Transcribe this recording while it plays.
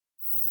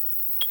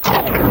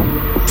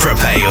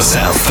Prepare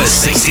yourself for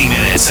 60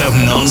 minutes of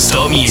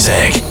non-stop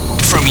music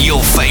from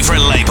your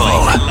favorite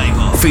label,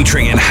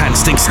 featuring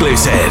enhanced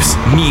exclusives,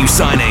 new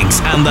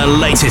signings, and the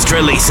latest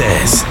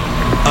releases,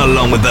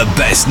 along with the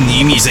best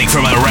new music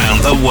from around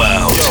the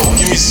world. Yo,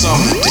 give me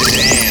something to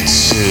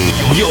dance to.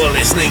 You're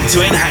listening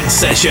to Enhanced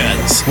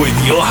Sessions with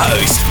your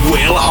host,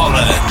 Will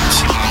Holland.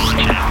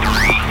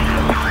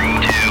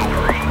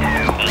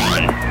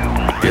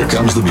 Here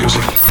comes the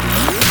music.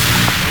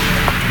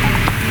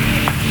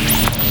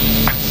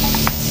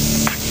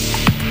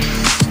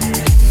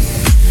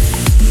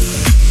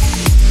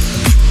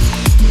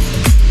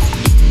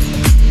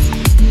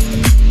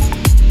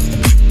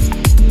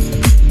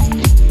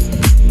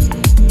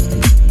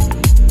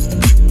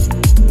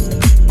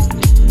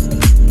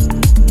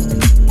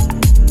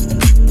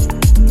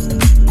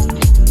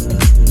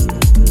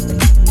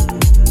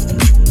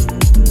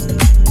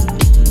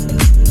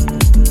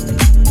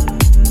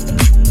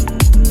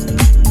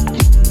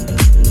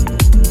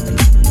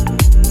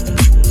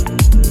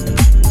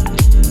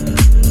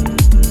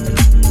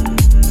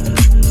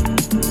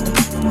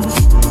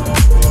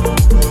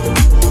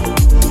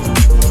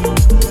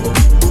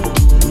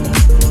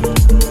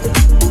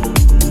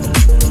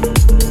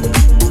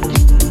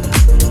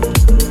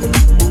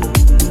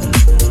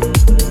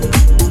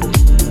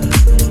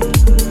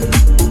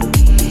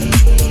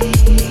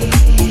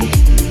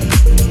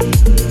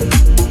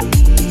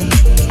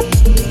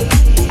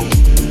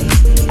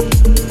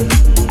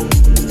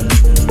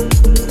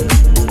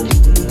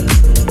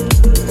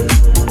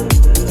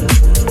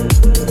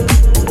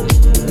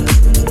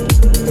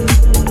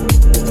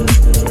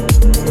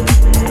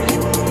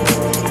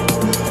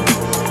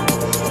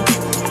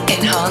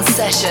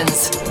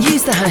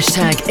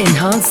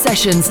 Enhanced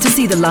Sessions to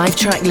see the live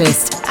track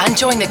list and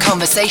join the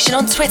conversation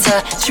on Twitter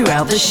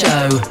throughout the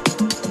show.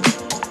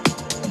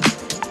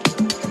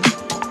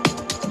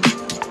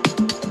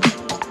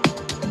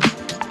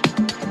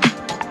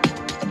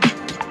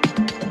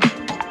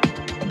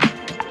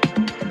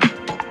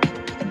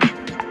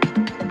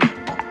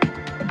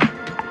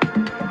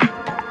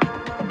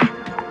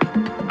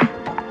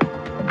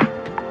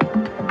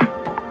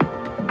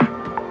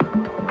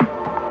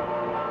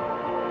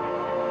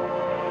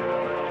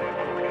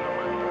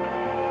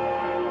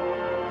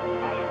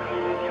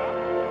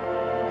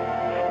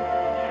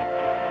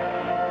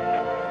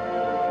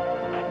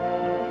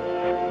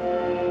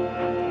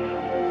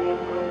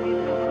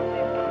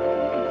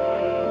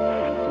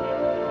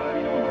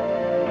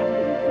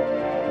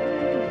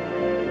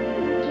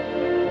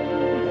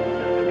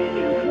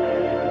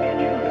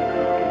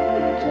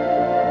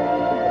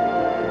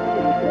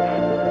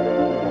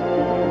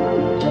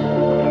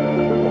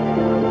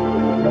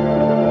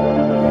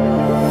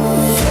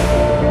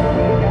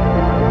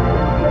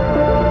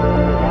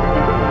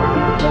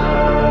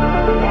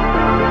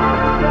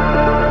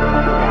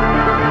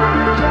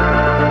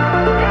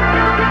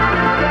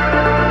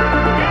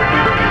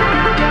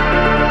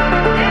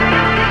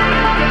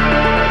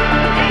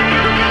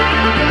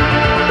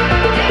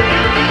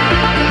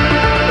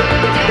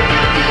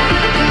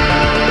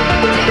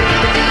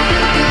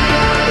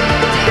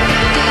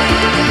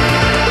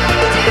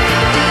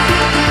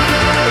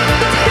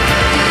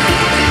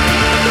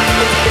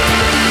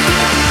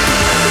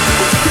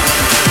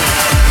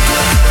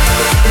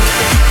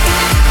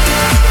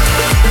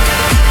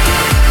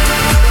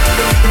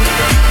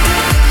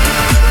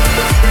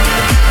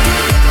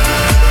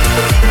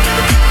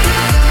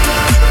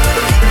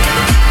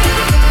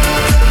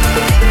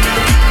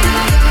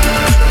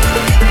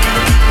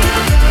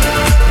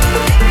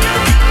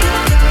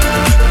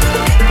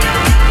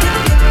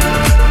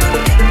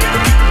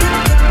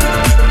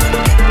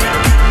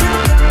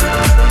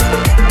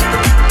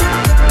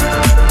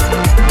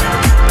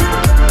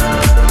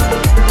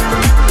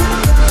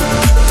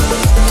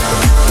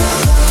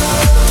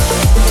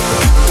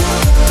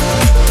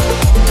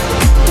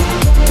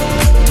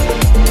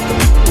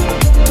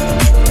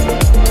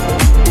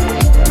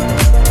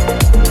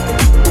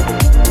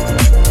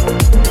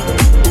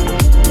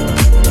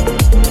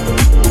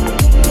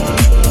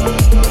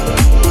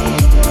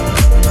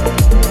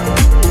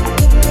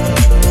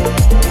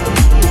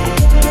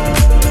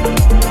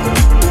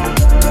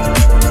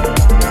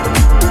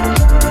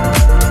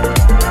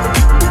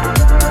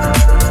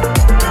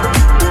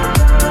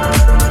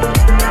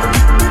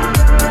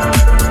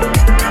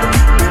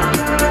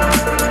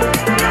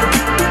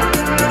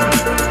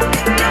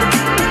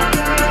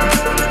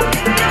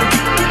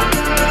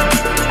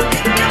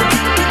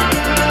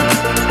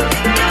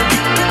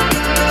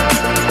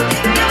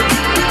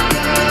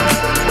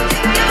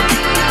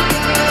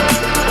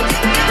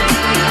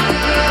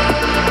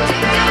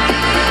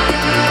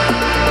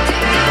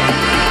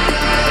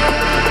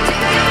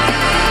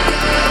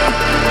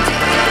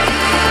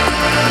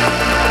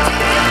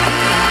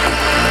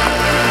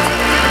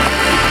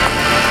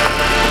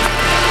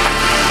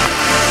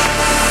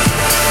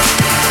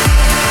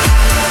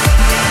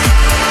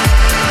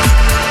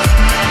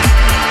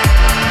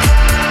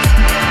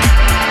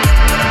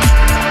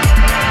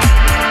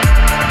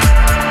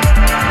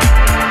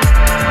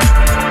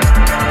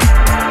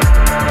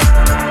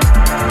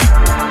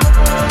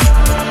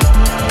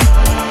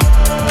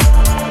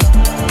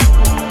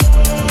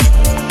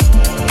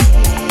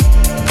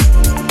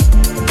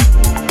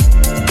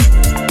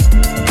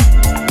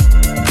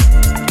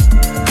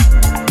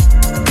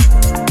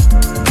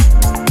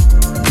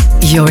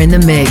 You're in the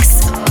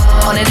mix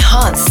on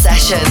Enhanced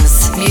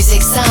Sessions.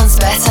 Music sounds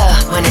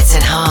better when it's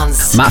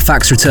enhanced. Matt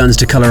Fax returns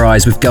to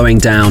Colorize with Going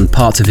Down,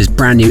 part of his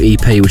brand new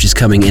EP, which is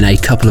coming in a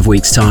couple of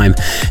weeks' time.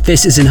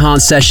 This is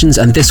Enhanced Sessions,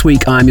 and this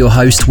week I'm your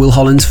host, Will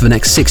Holland, for the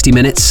next 60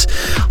 minutes.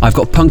 I've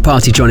got Punk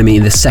Party joining me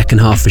in the second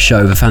half of the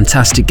show with a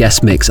fantastic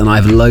guest mix, and I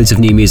have loads of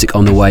new music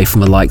on the way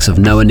from the likes of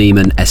Noah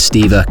Neiman,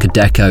 Estiva,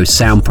 Kadeko,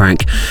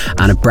 Soundprank,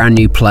 and a brand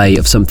new play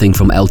of something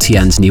from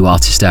LTN's new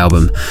artist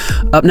album.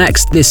 Up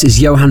next, this is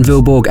Johan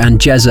Vilborg and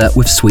Jezza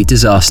with Sweet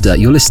Disaster.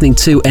 You're listening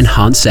to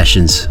Enhanced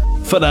Sessions.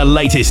 For the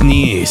latest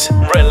news,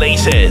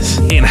 releases,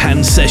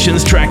 Enhanced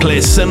Sessions track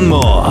lists and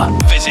more,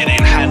 visit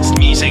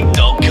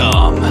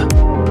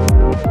enhancedmusic.com.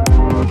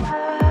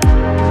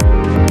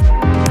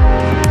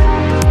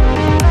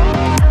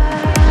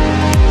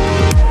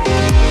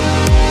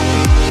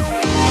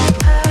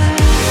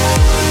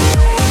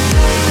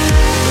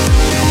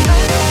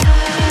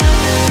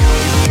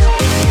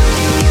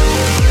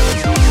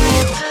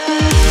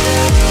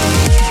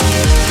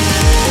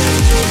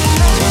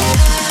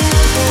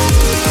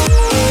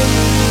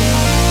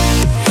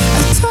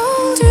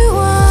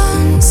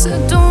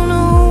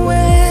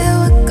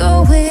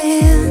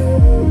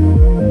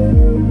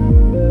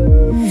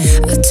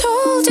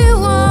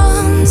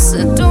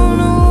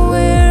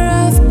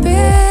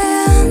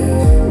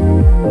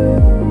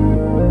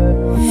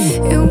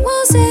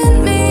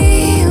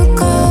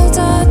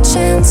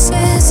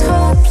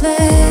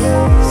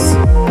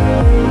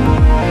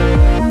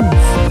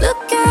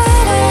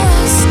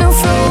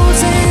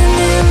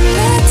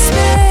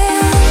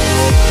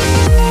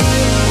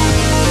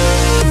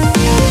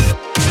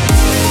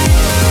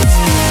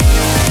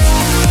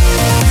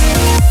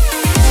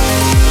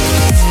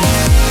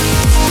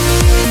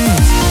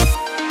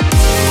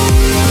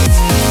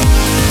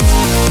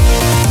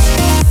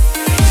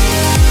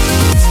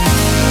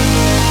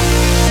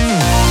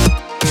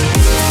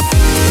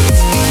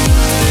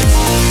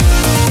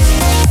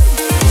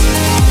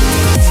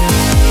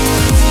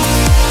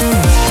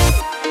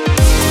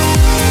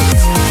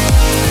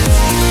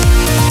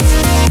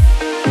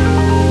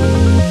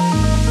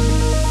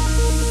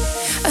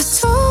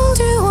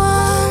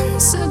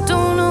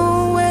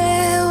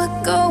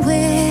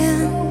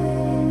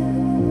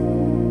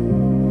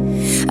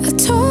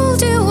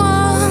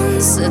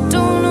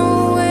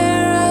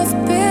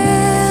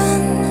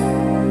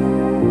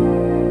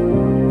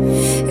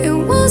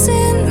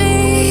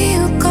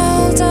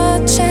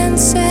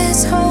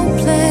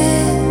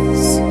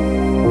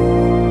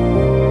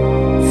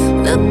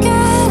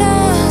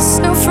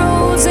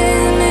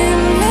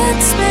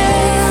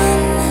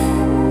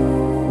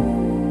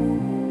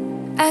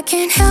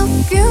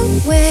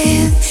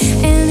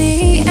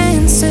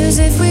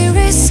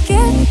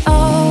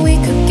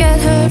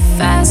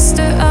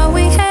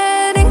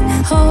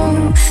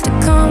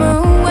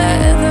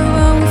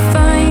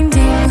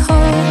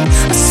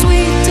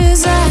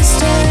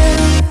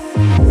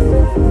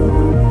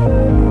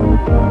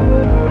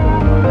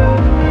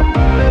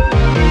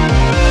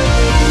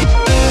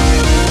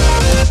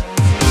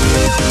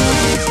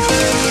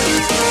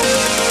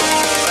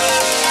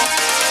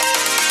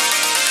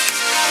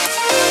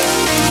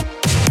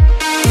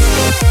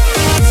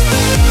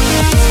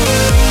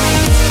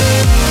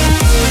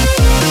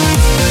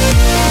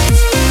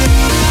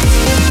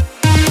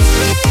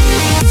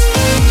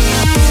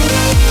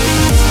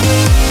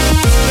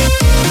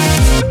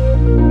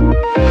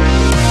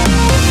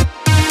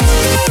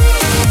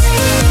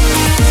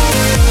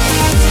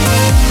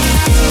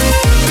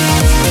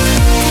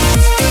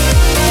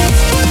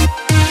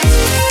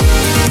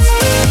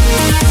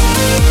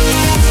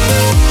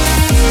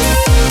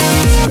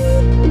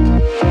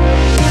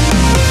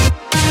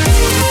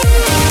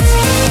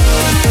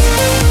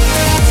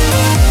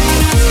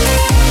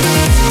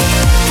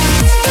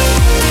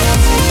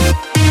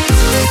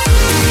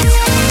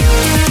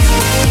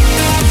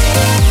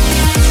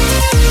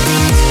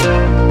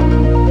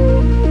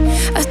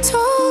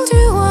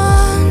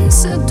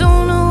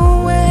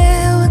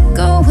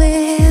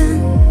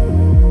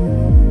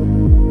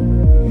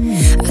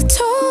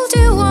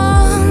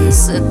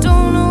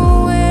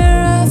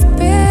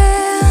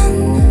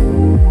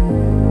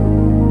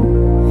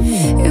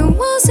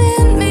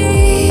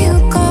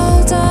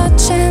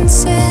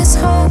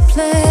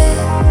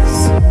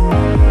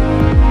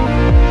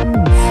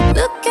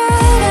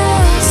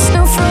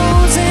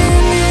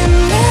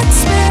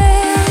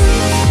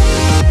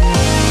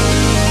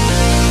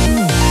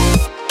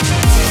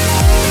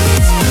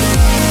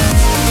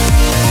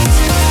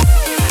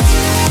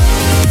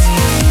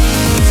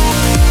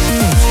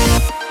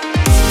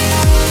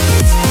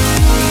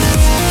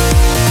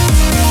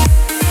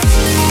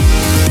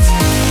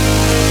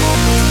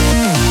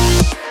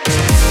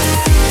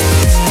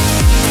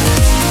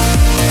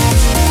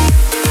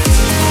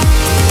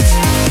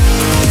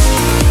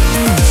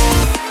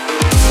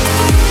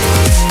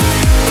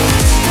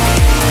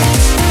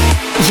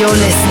 You're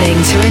listening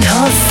to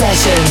Enhanced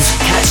Sessions.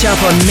 Catch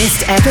up on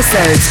missed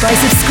episodes by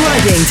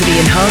subscribing to the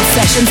Enhanced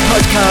Sessions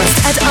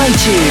podcast at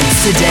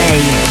iTunes today.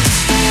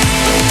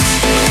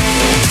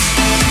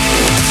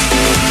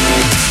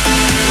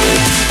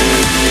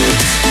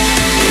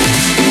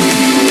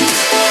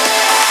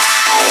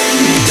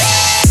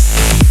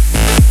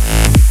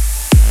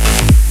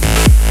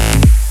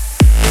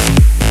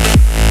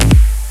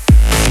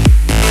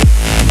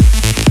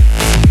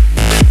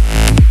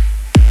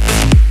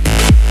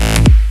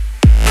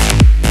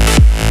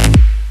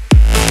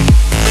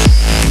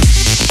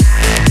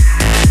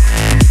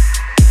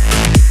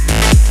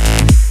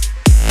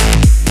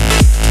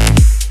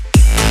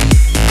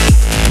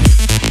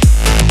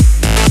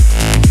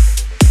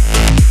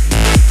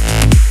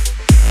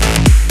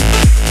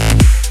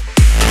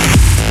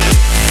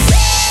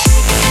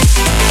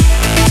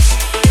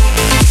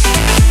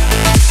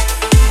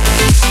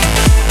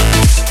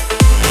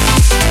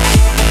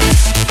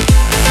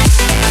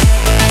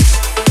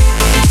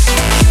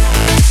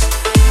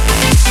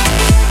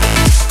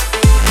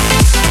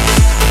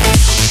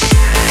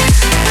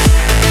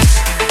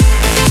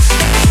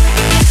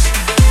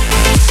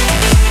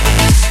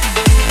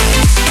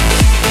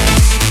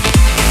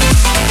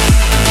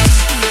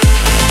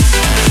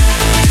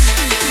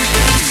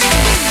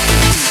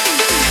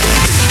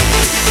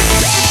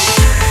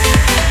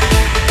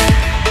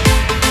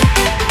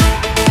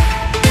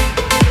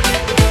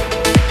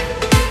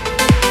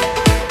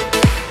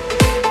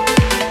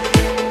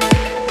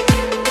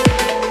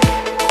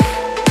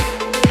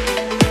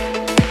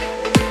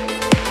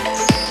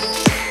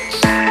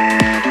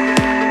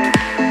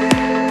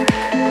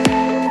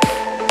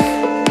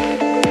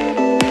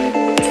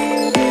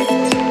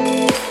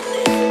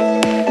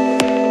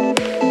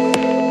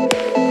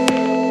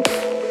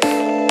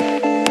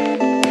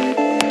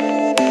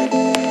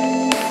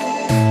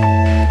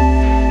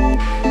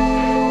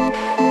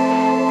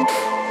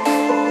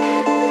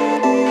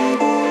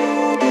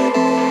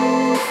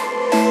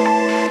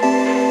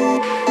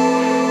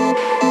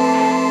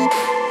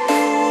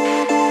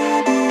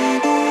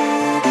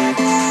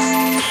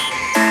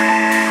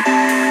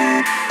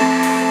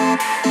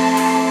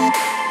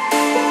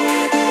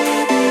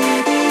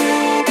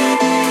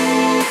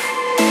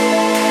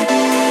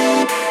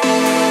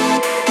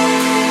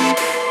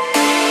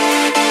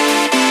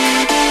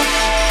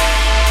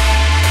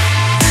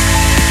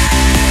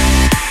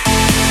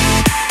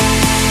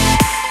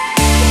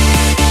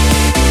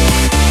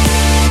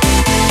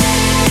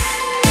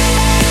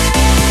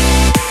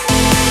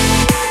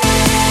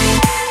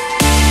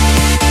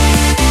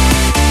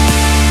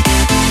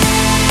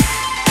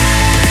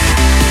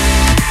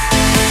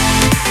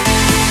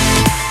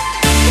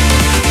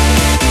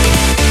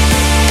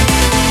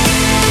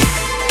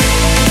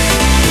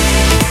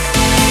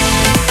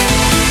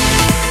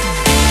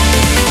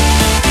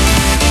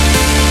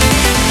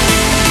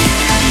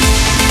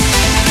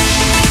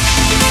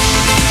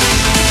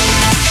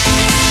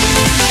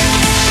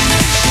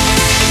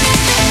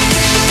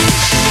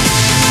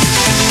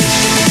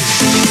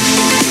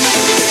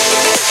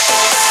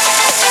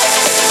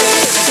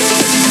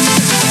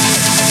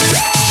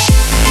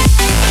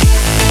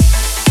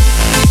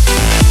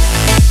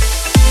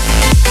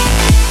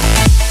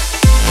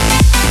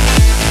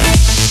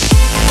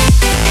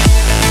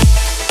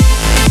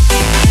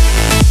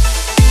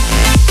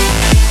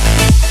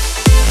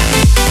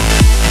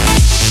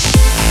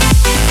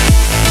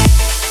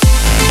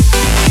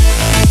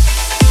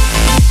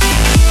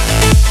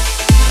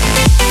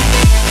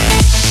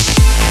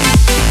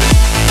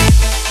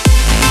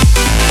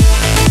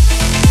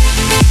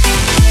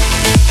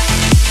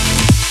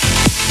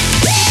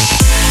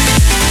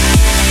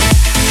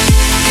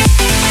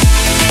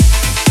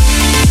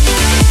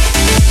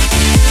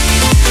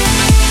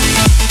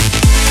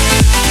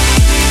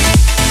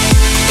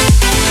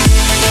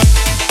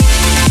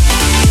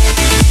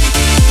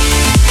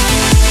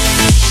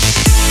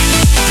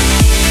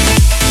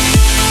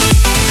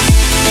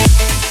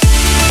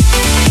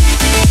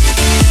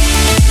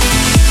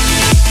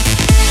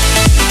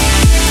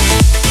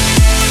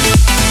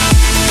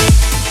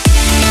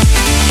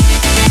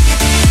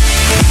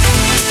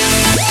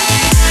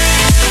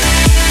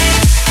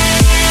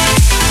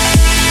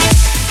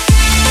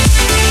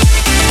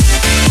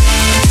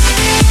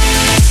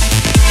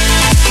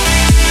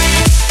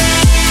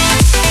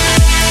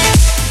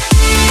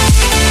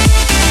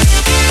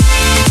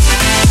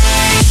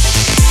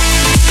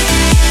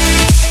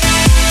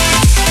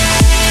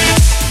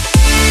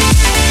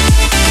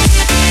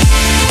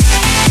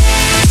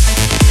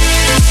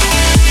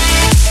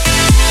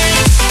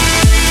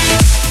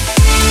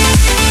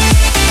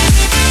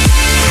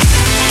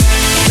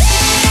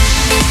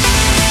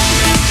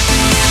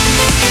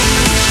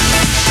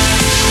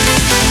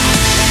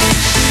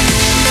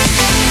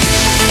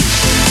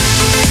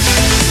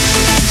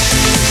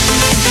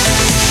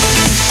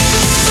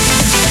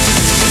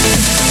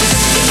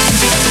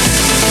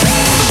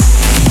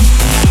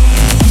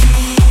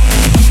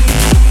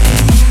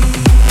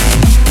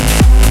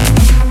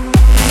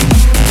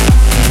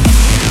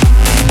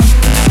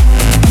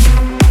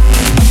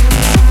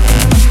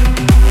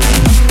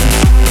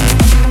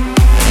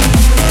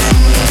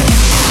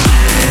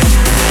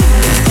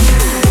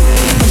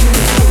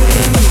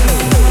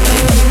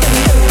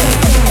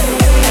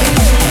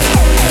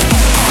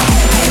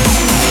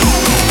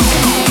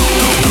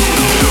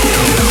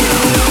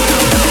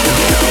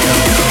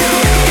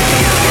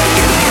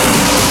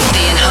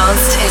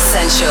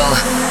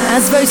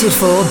 voted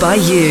for by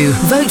you.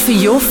 Vote for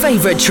your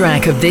favourite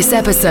track of this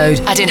episode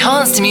at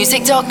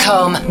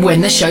enhancedmusic.com when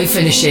the show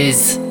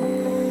finishes.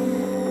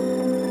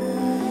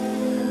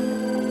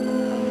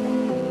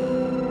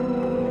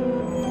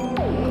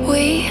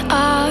 We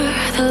are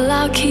the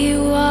lucky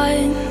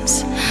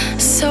ones,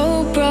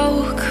 so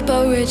broke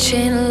but rich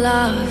in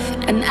love,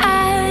 and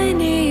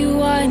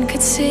anyone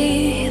could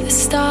see the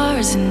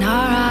stars in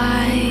our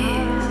eyes.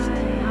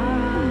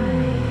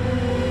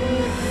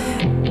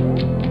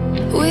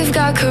 We've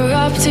got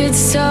corrupted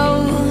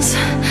souls,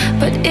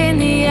 but in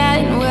the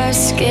end we're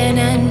skin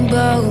and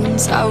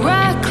bones. Our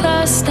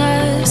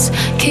recklessness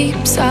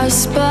keeps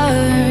us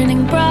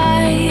burning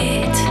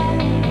bright,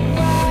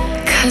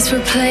 'cause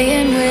we're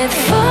playing with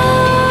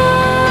fire.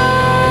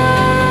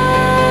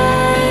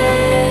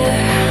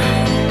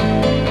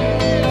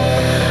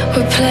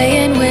 We're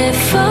playing with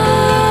fire.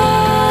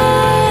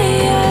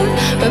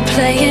 We're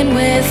playing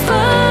with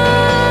fire.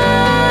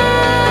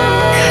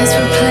 'Cause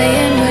we're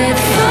playing with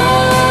fire.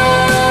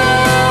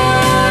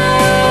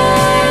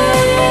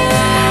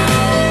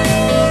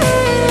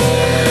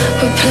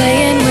 We're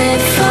playing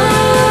with fire.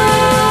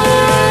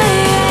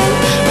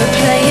 We're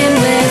playing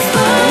with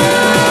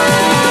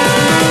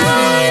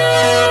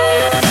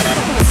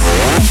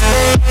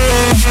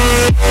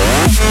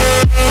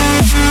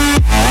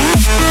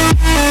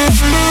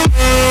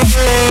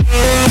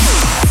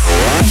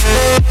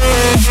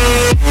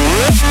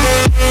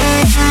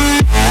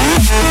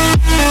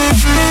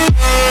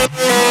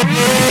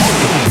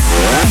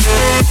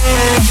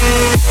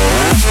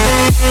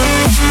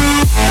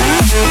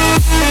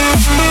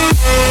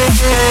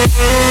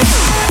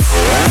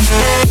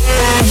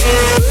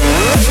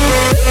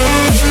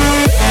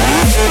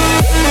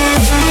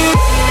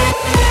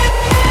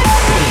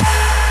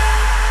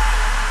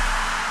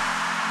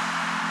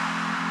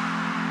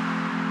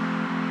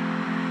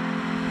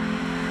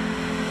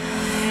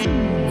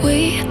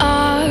We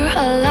are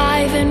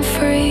alive and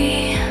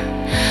free,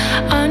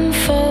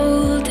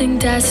 unfolding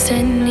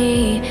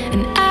destiny,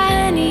 and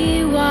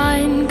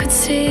anyone could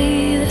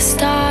see the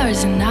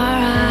stars in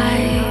our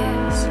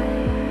eyes.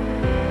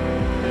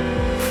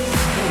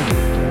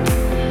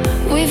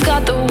 We've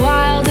got the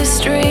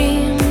wildest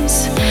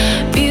dreams,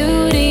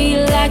 beauty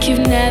like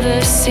you've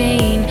never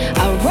seen.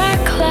 Our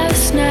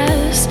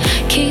recklessness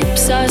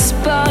keeps us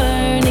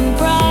burning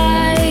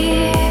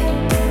bright,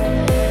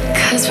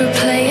 'cause we're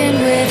playing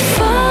with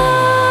fire.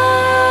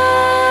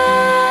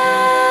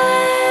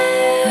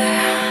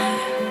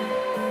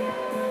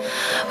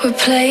 We're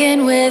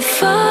playing with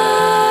fire.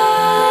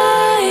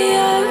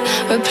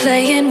 We're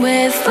playing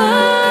with fire.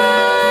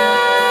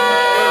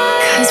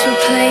 'Cause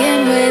we're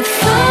playing with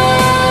fire.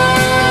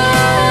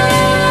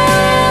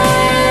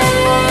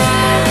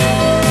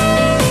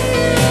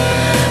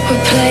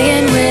 We're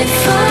playing with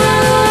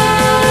fire.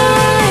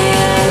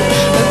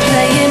 We're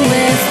playing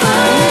with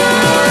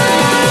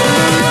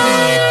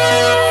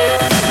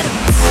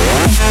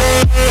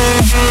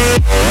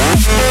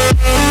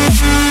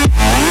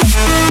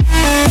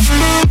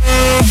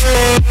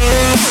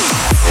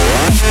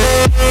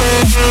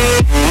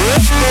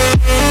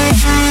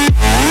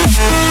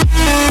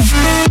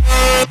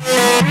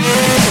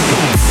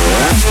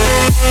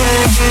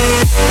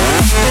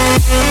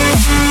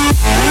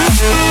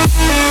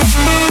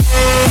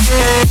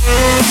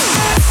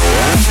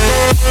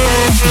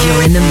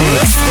You're in the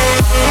mix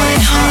on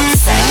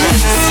Enhanced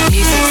Sessions.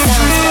 Music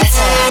sounds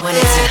better when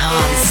it's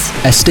enhanced.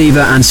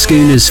 Estiva and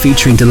Schooners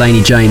featuring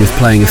Delaney Jane with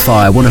Playing with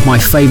Fire, one of my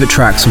favourite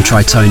tracks from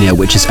Tritonia,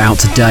 which is out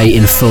today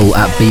in full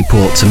at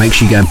Beatport, so make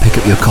sure you go and pick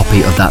up your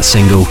copy of that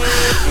single.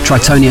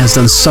 Tritonia has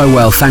done so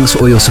well, thanks for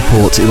all your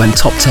support. It went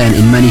top 10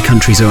 in many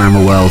countries around the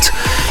world.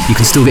 You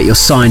can still get your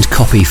signed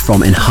copy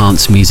from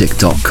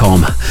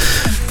enhancedmusic.com.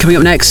 Coming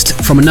up next,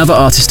 from another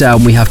artist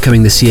album we have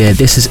coming this year,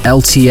 this is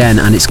LTN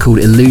and it's called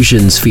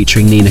Illusions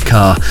featuring Nina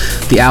Carr.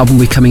 The album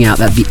will be coming out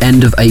at the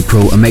end of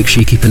April, and make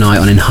sure you keep an eye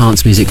on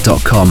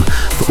enhancedmusic.com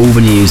for all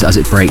the news as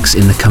it breaks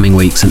in the coming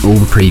weeks and all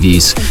the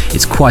previews.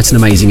 It's quite an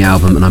amazing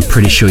album and I'm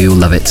pretty sure you'll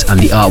love it, and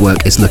the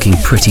artwork is looking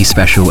pretty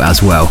special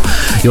as well.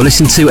 You're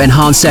listening to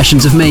Enhanced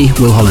Sessions of me,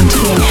 Will Holland.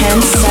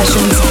 Enhanced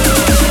Sessions.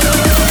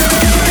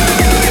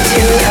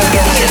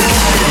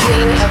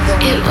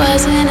 It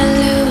was an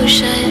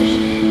illusion,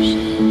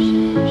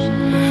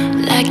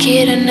 like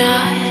it or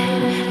not,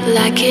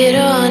 like it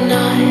or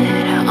not,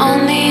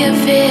 only a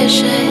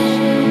vision,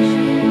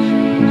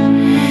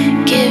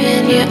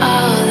 giving you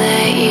all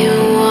that you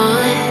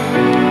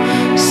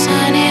want,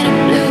 sun in a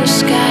blue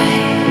sky,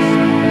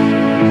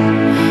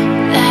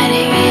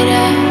 lighting it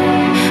up,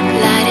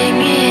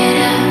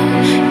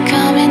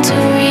 coming to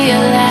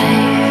real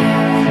life.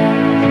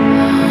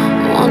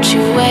 Won't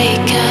you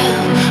wake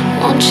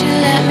up, won't you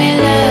let me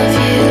love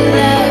you,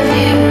 love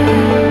you,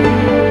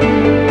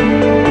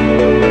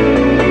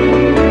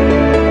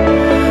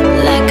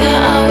 like I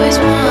always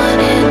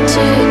wanted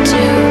to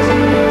do.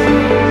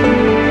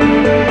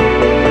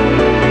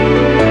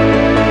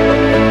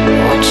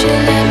 Won't you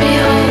let me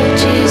hold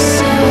you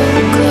so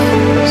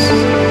close,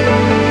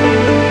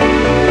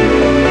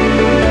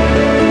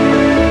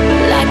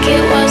 like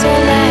it was a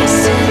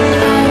lasting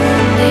hope.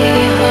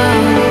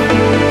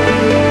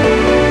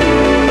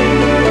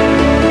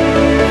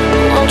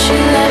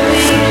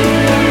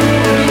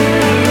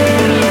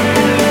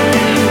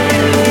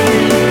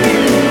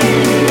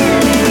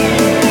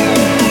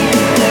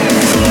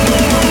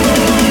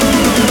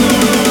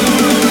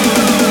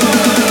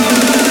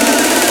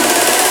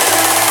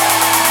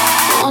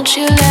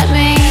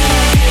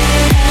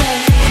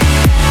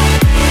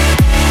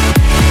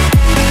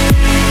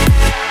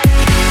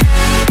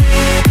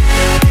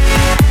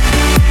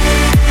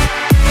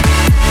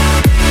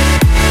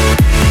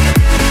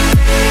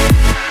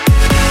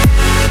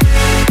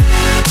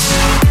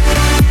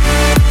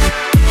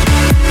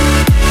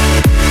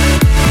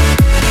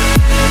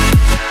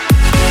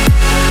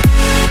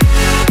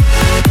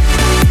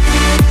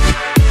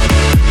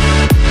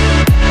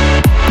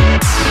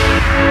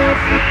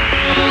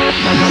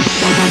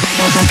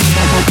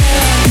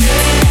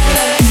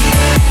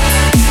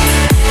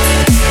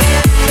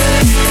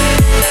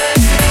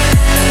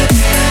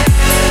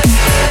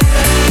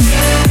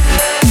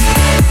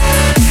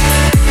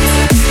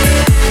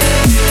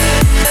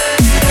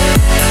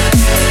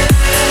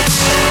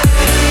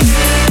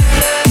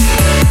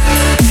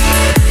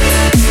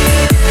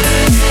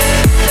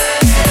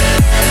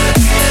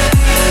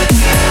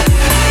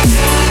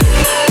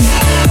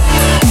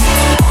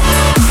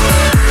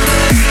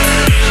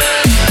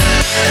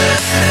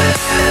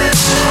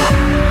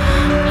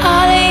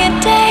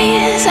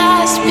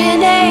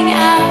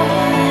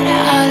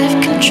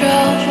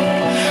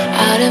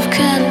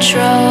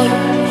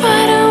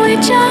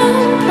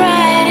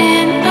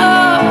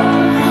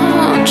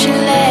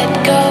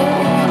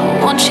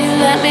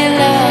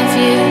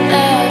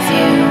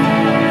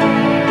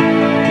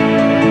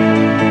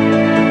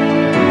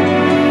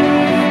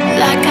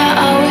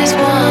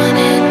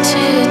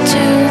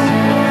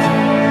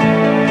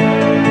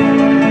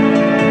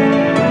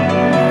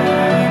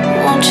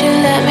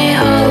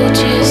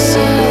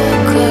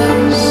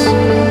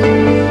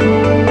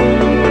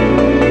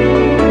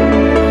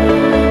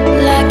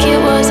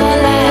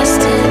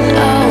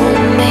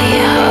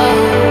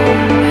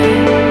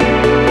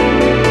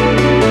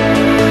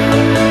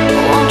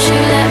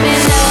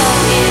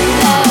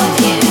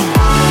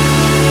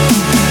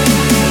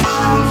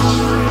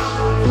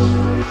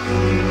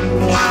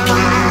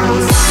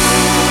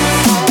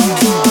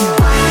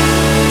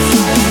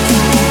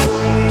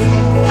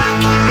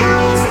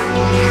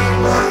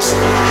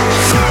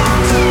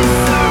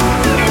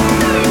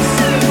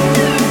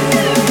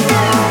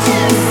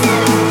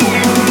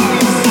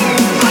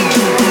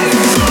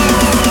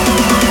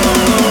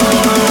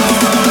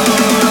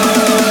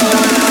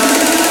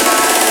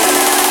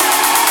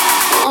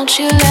 won't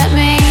you let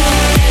me?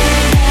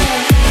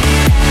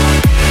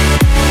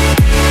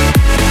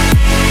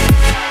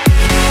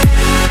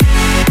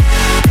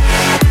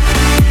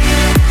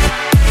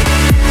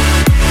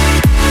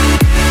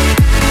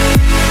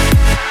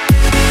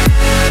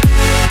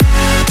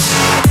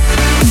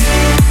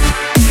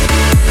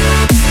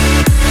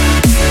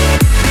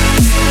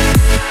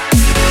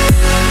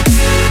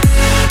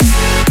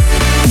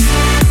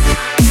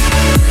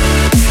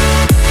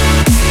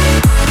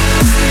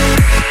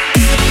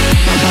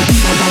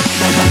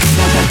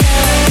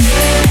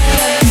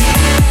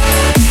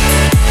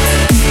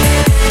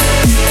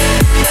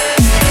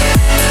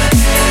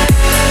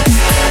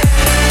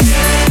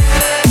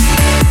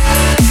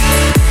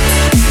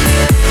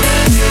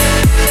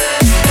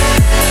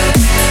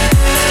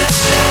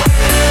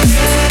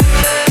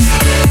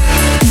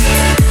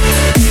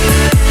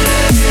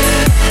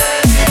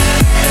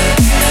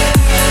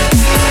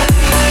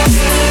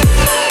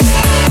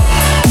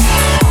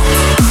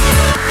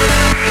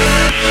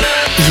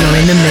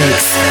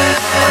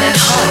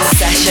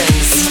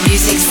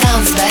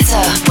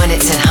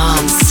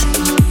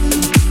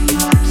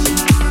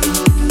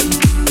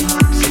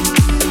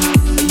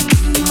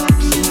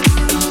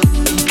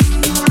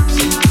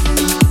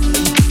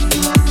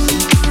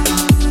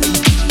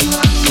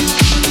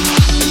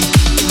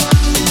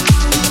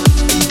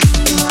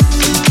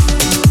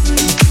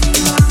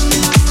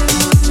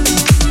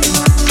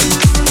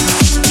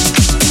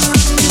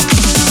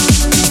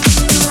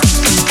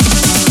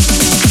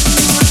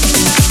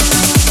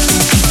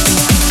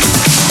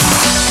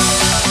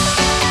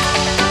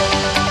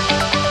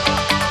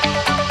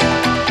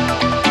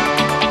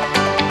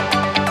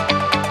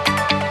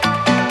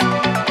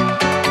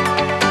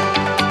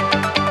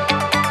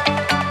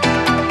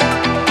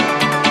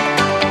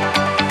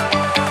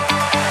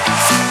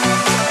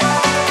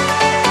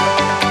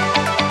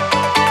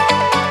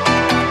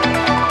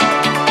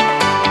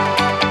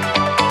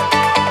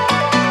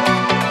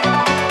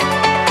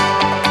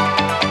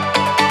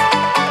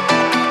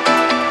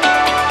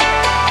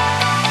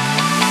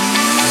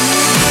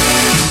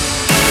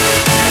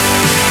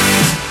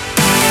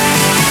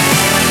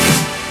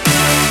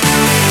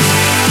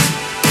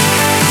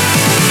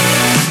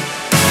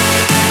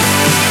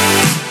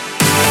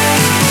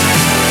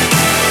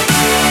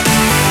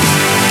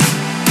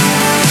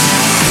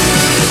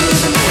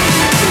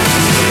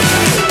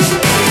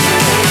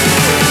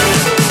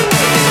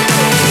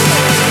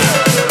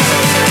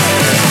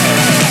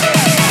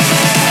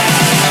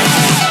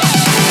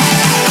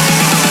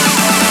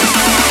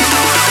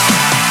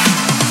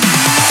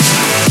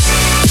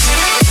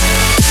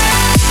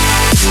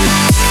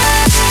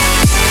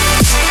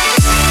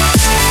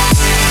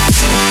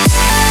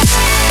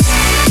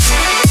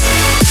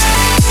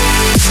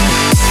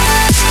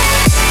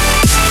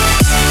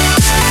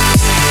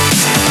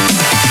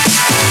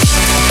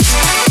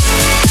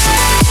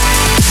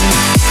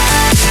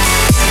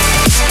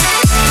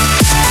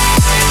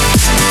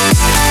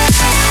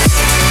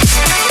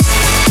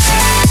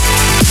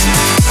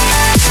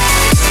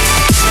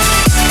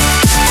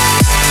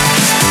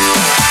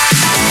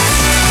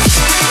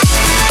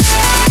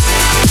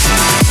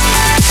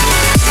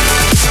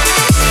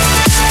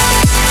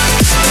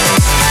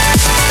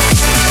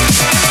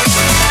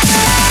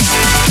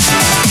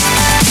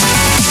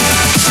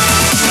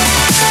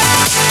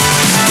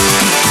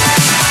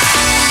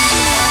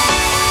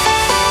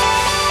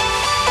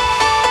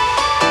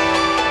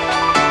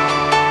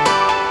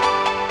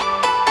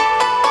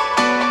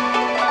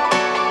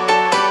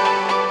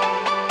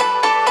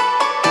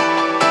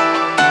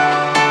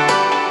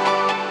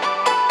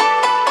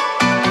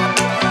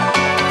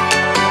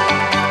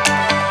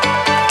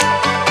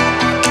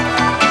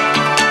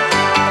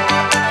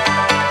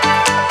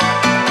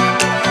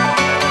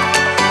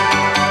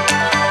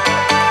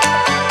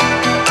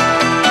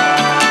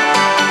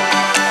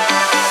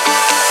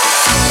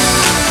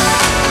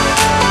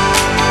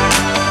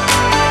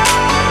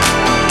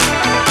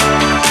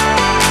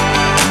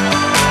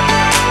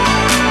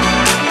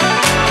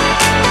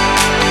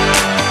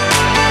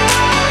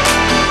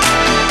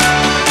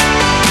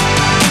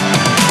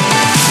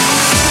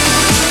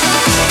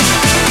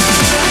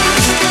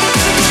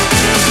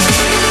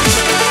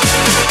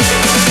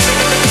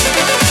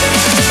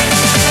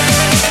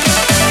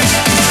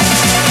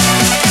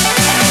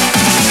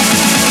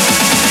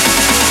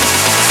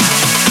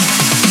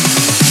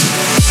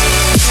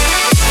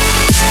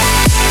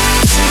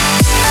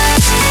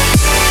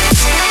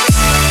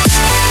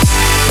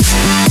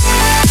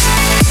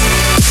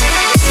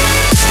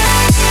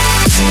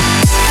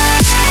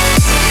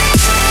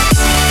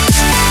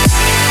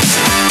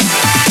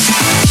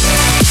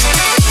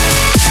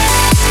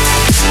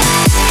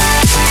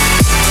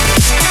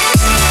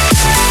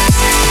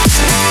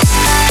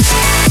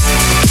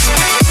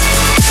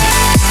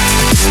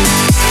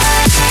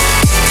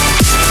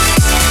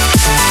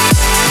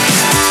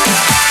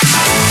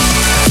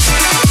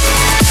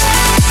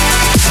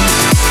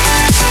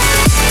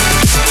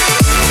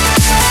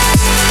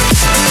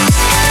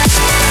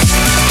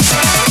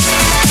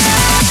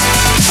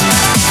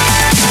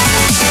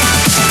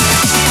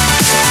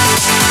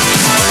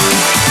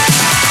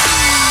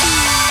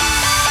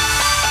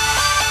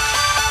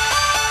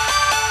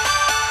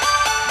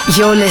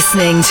 You're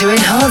listening to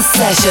Enhanced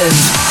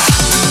Sessions.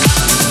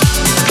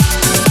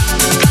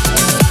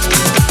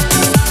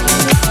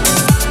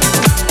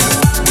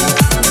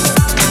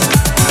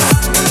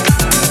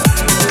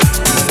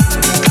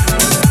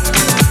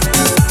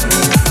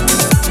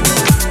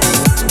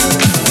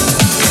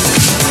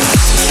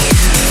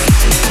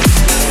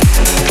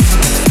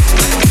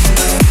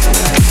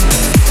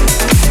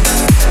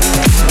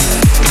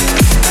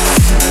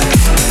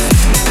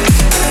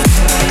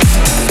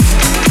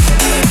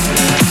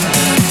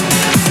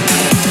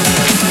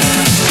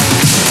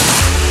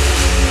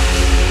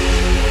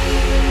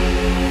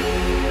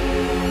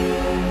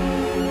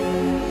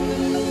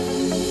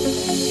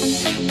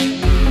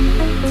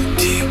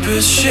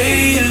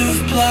 Shade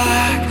of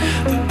black,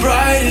 the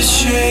brightest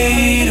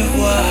shade of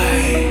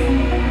white.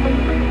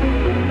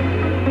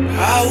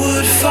 I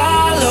would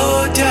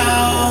follow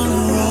down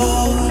the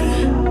road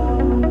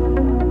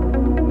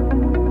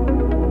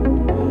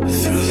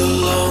through the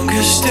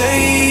longest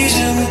days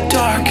and the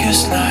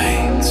darkest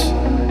nights,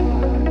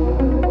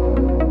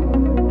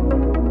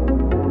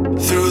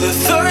 through the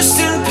thirst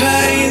and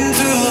pain,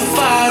 through the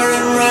fire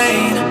and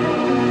rain.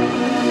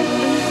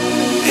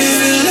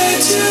 If it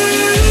led to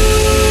you,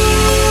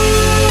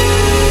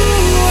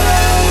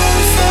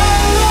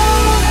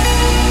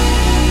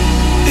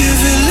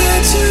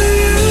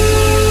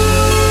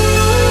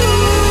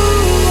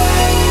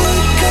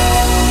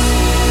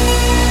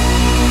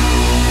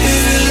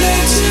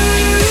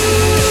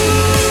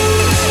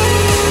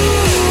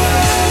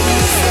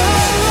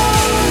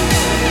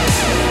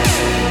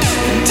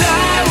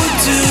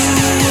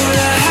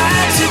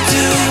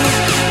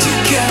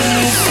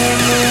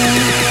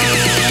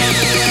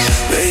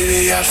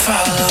 I'd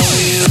follow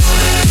you.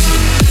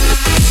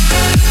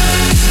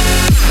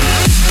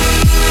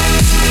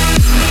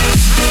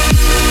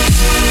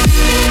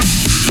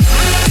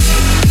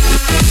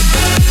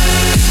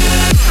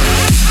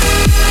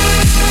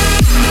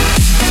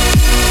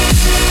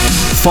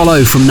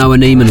 Follow from Noah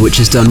Neiman, which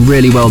has done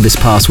really well this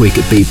past week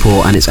at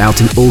Beatport, and it's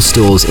out in all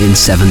stores in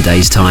 7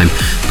 days' time.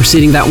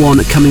 Preceding that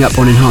one, coming up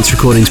on Enhanced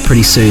Recordings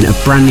pretty soon, a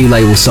brand new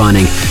label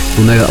signing.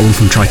 You'll know that one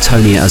from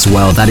Tritonia as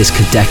well. That is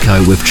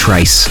Kadeko with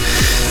Trace.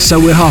 So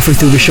we're halfway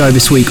through the show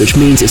this week, which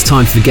means it's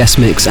time for the guest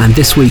mix, and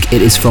this week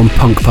it is from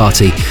Punk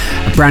Party,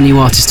 a brand new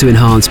artist to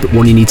Enhance, but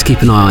one you need to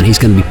keep an eye on. He's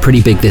going to be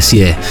pretty big this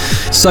year.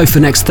 So for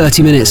the next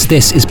 30 minutes,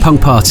 this is Punk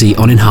Party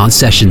on Enhanced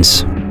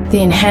Sessions.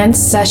 The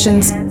Enhanced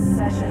Sessions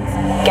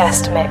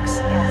guest mix.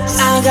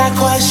 I got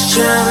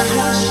questions.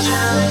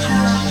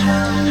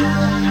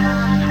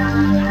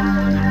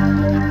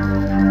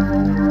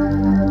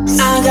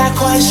 I got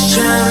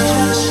questions.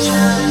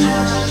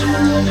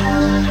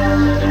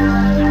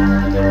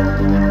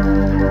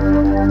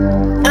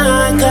 I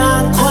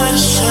got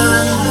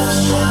questions.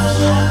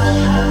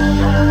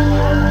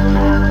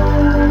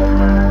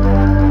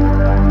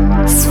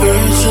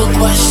 Spiritual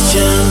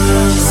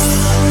questions.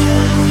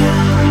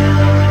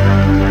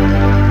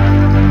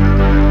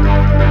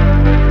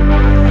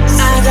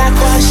 I got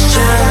questions.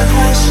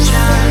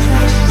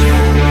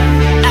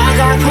 I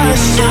got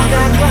questions.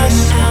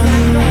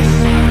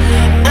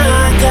 I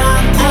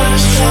got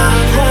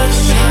questions.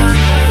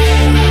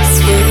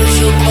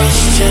 Spiritual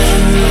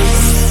questions.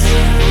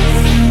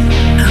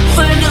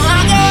 Where do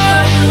I go?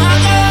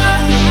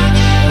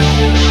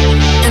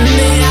 In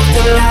the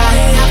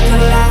afterlife.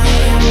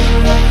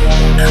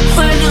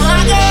 Where do I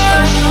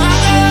go?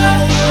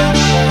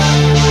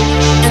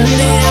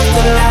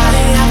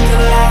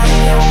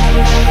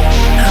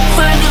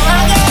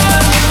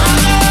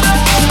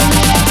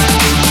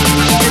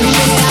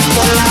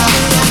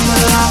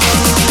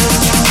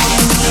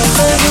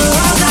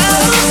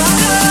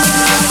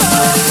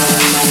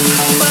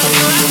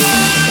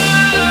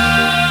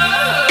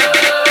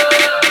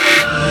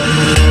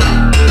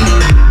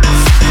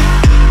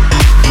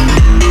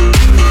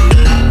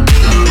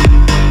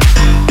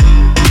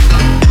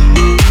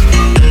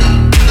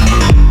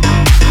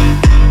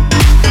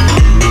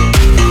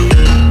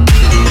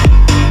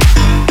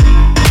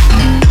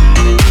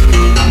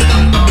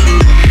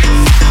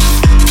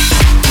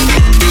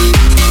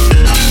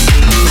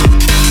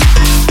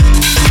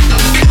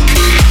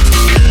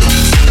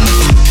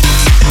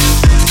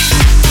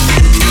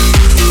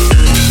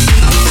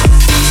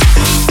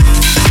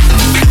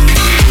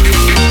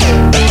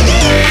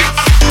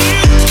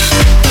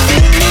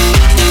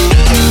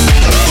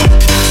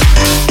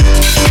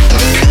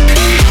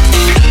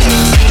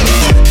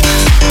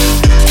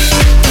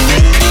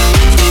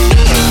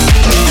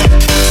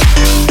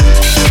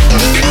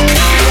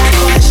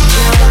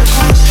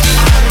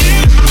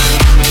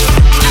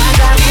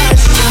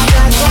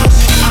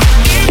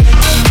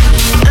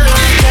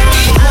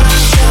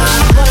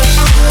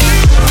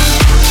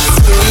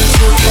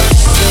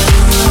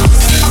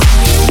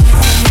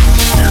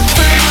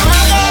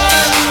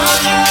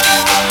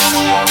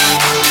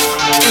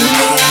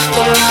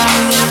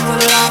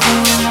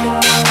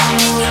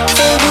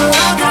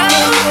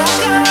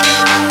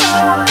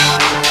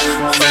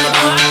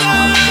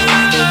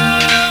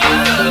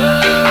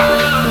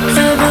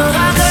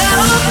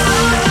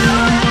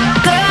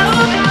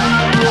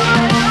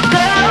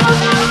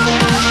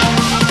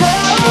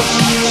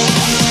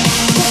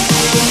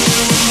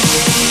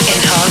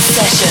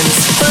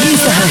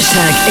 Use the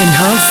hashtag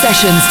Enhanced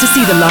Sessions to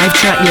see the live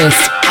track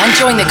list and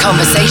join the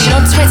conversation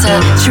on Twitter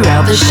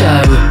throughout the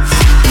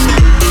show.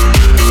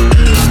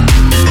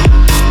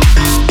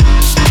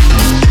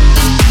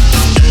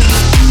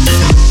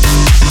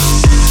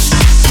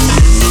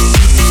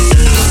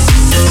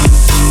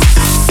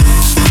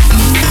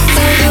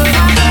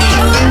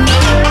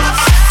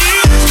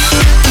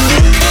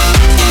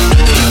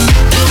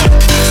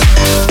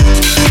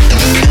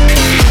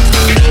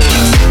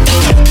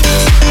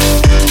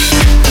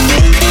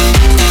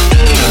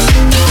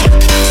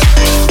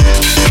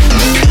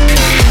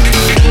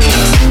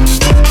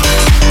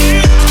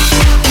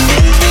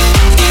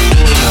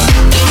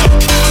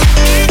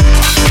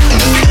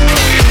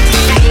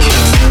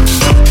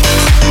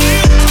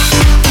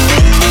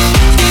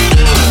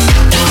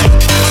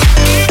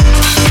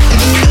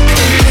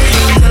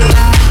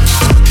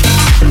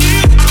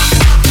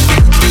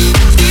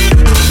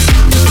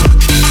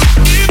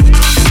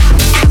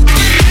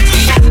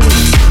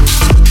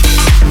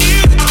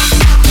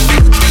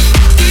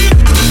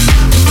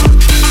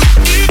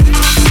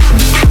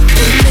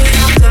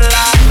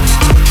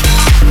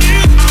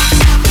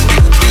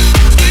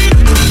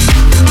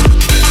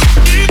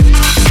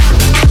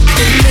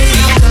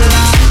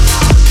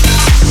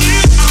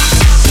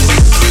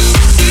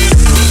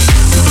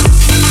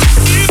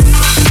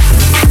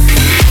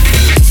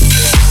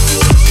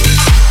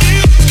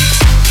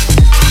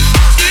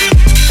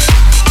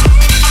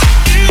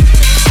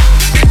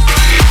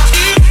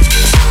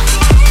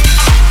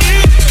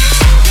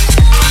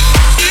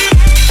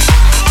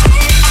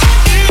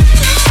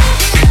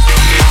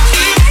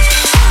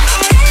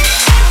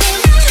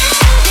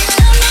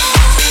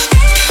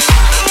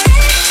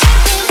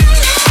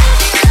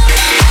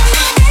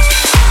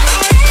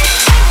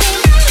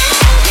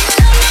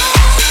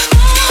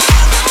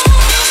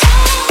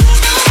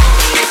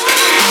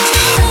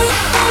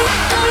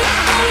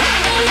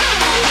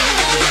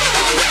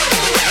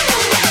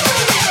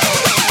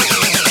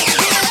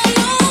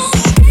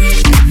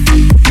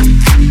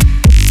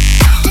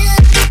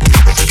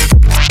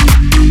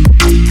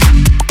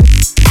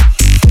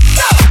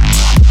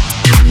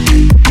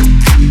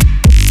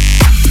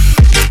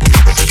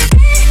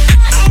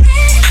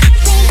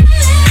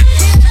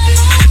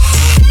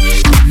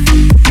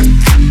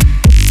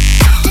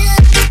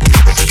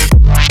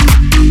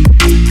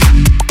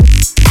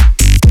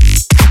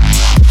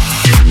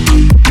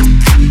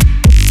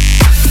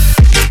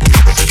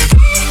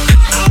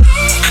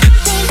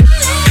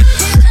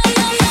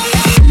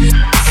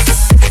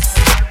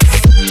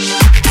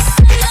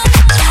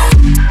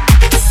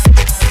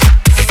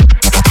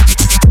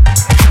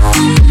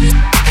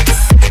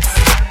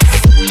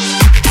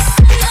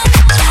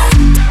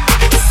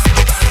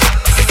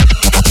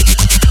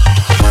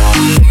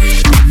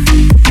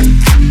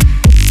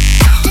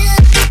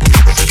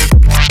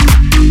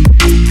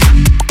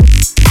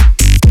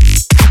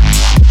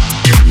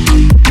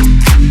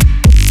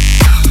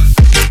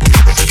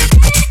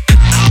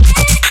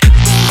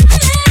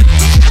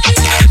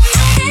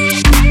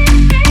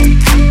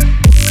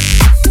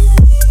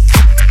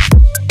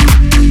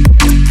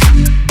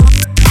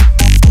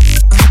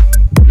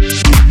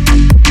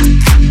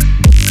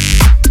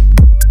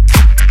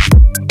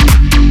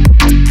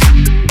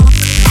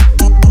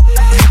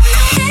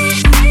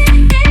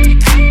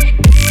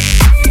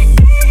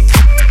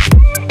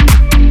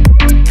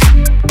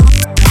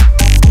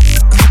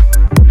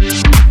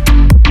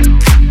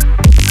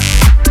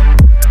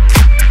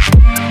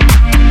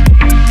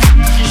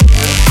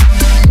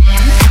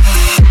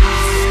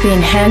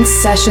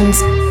 Enhanced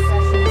Sessions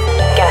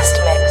guest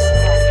mix.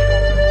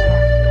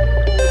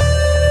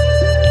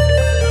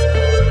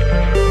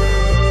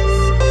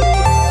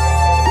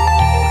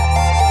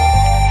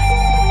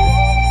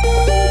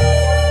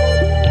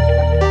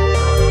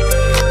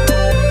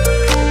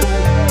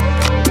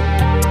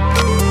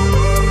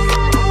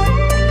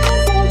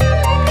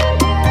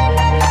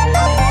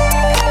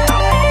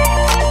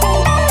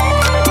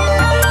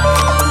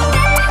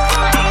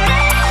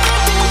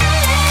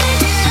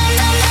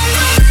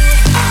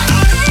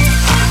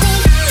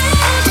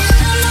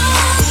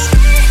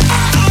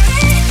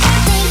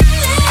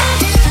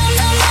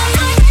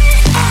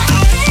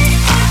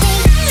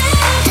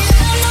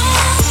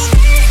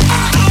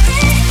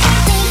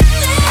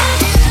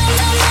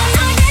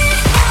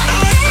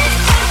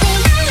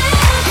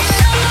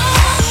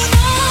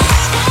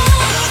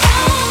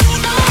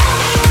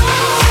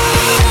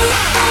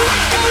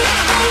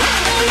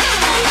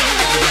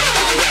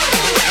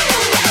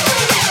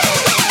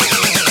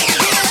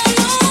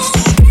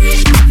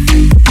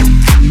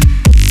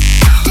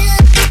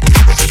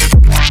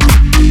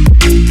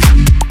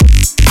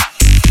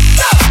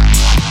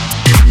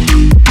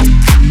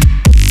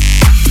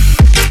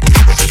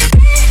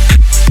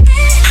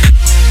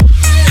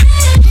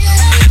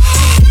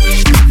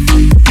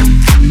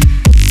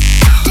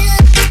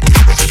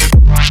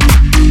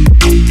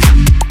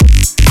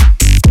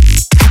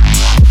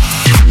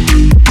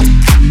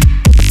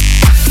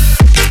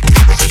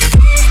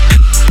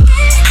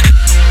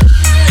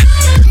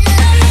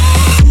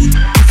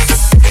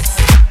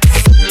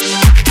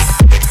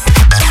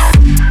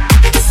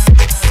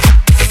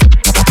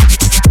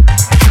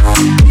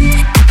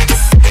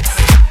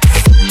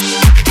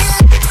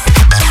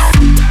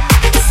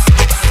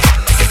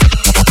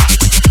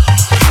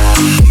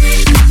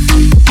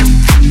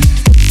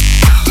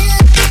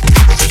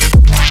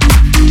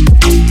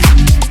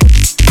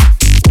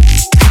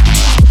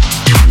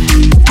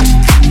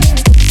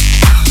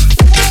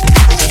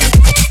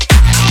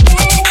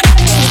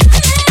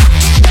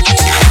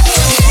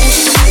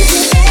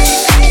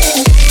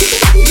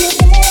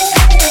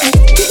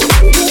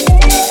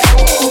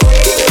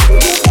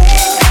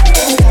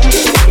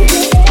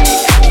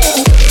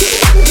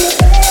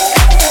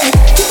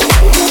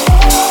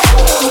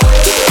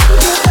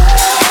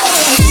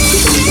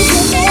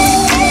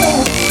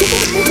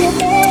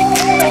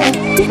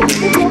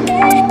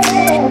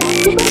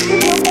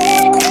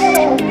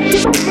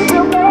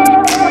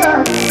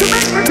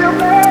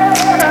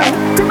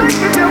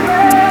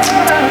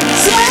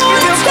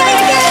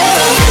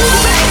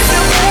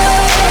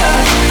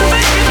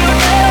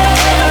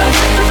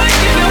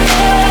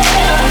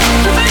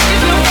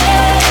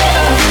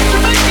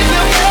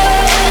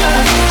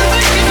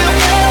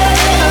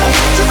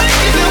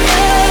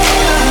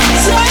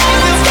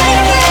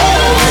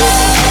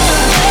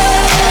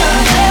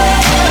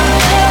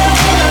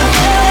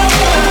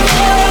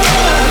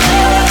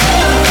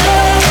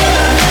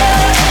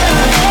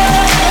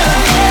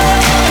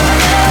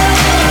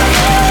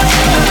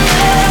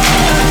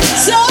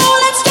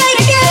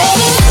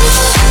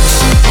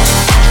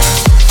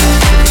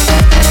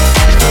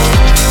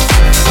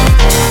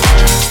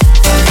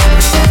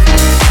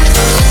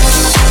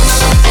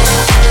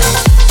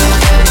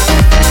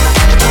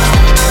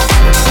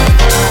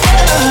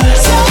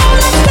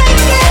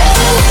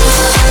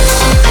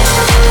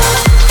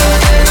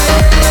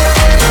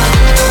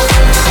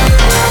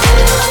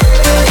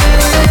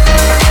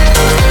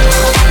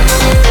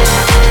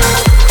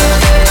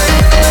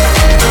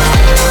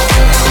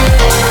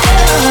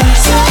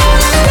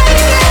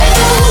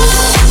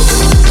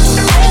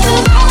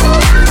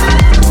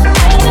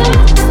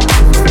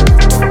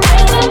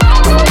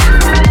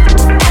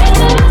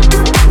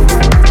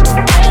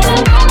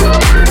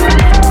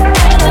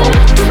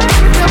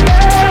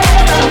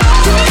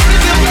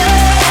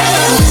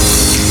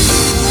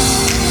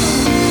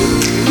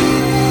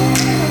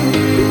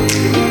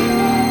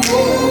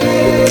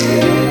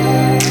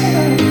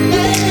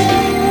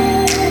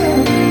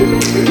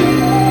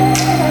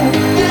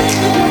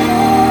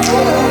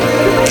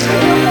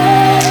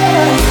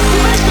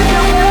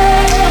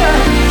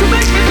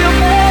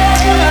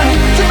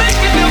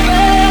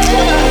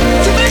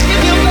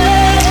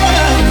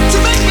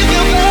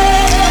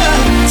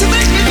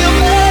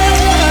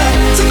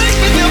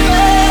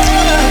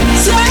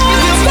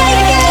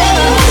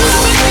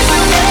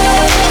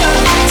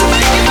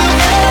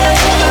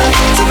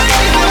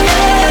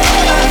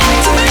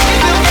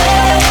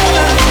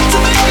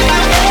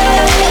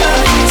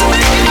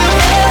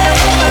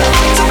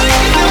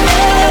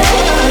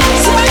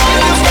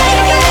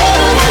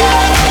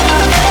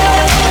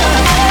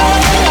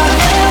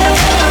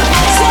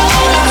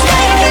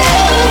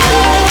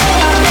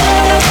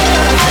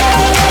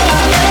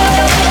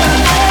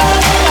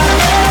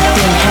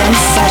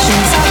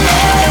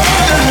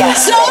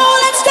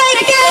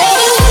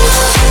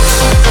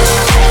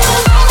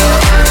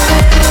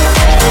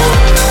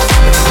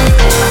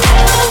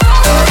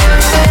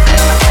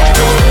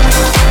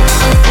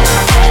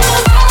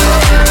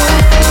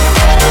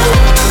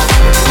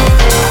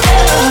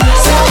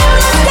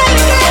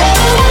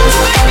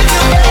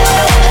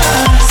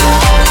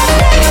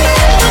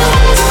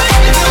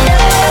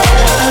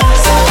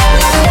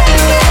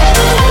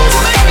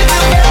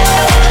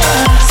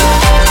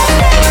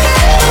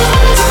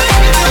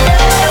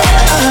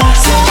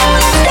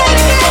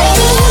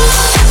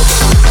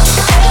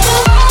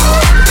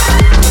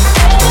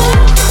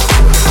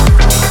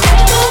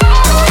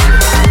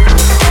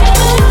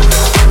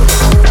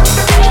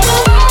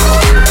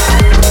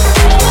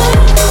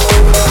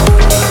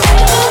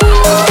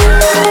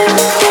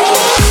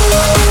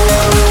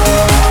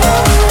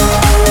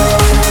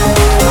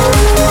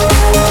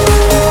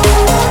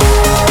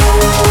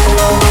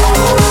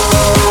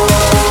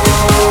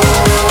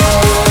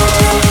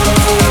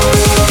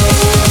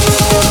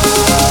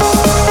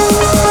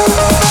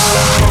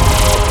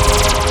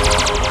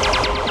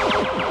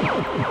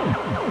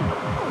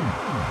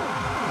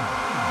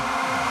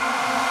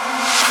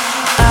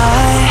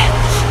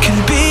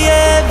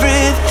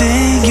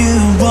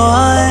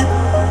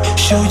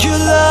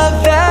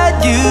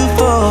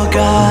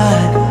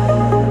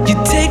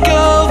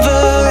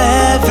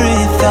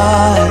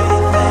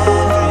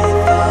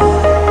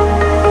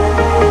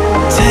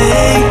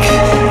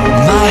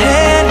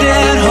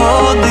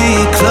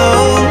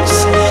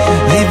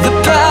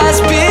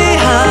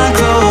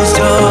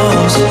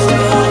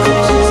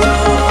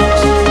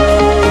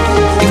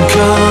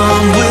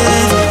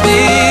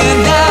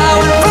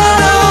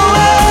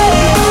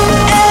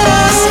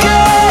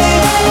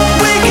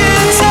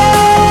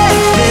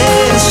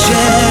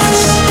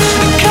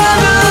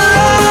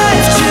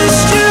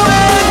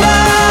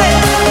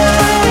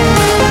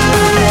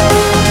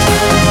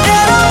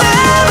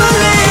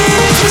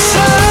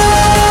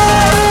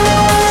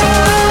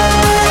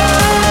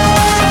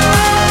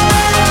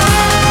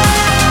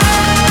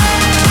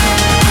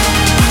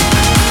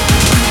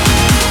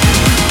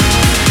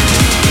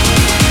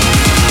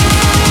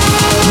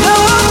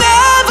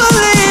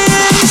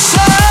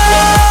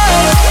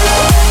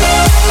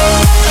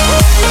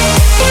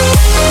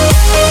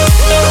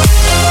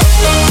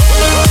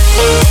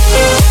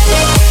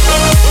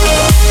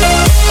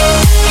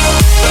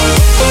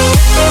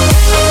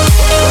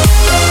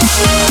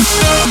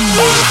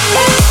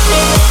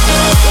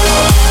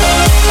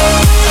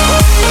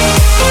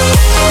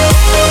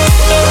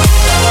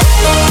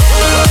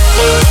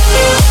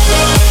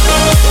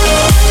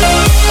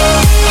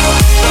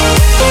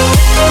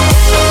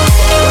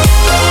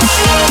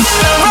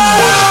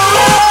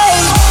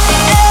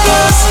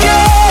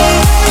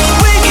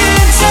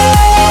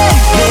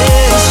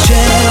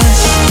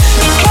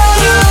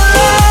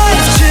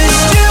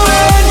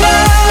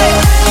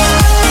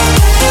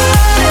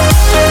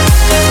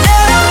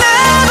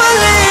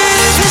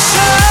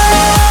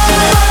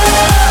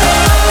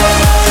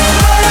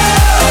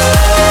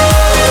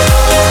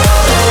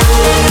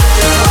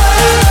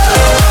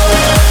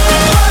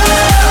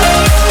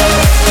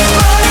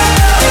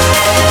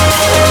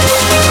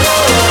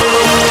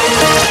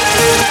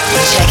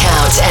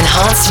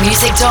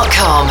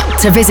 StepMusic.com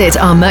to visit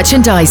our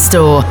merchandise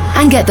store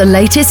and get the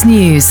latest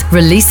news,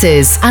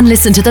 releases, and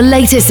listen to the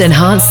latest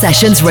Enhanced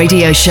Sessions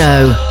radio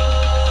show.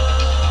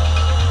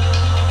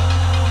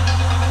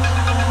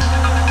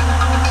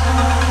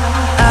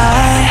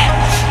 I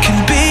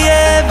can be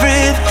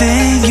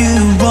everything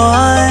you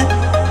want,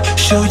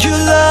 show you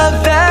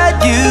love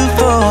that you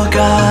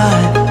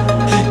forgot.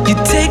 You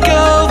take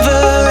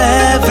over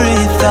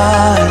every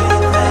thought.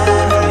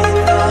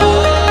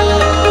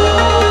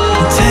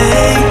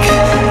 Take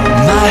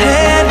my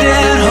hand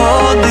and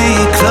hold me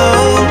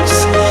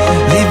close.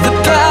 Leave the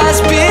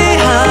past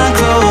behind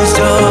closed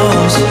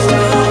doors.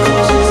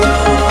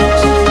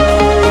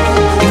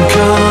 And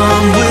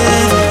come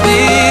with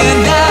me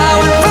now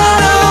and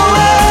run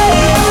away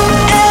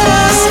and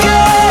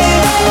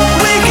escape.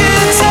 We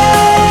can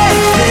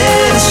take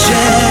this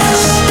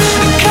chance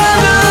and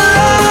come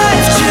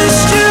alive,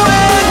 just you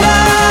and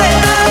I.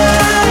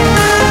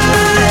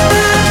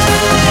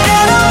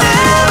 And I'll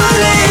never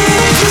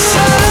leave your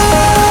side.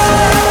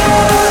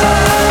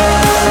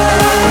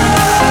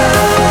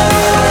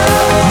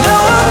 No,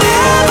 I'll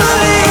never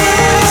leave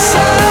your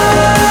side. And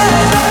I'll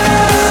never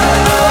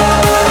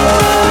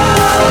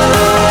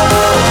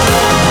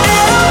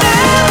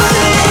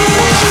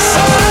leave your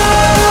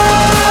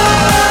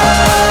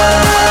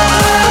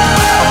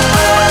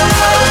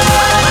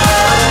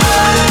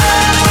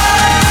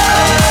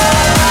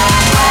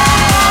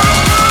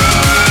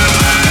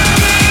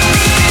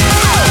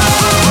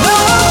No,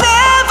 I'll never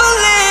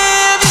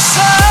leave your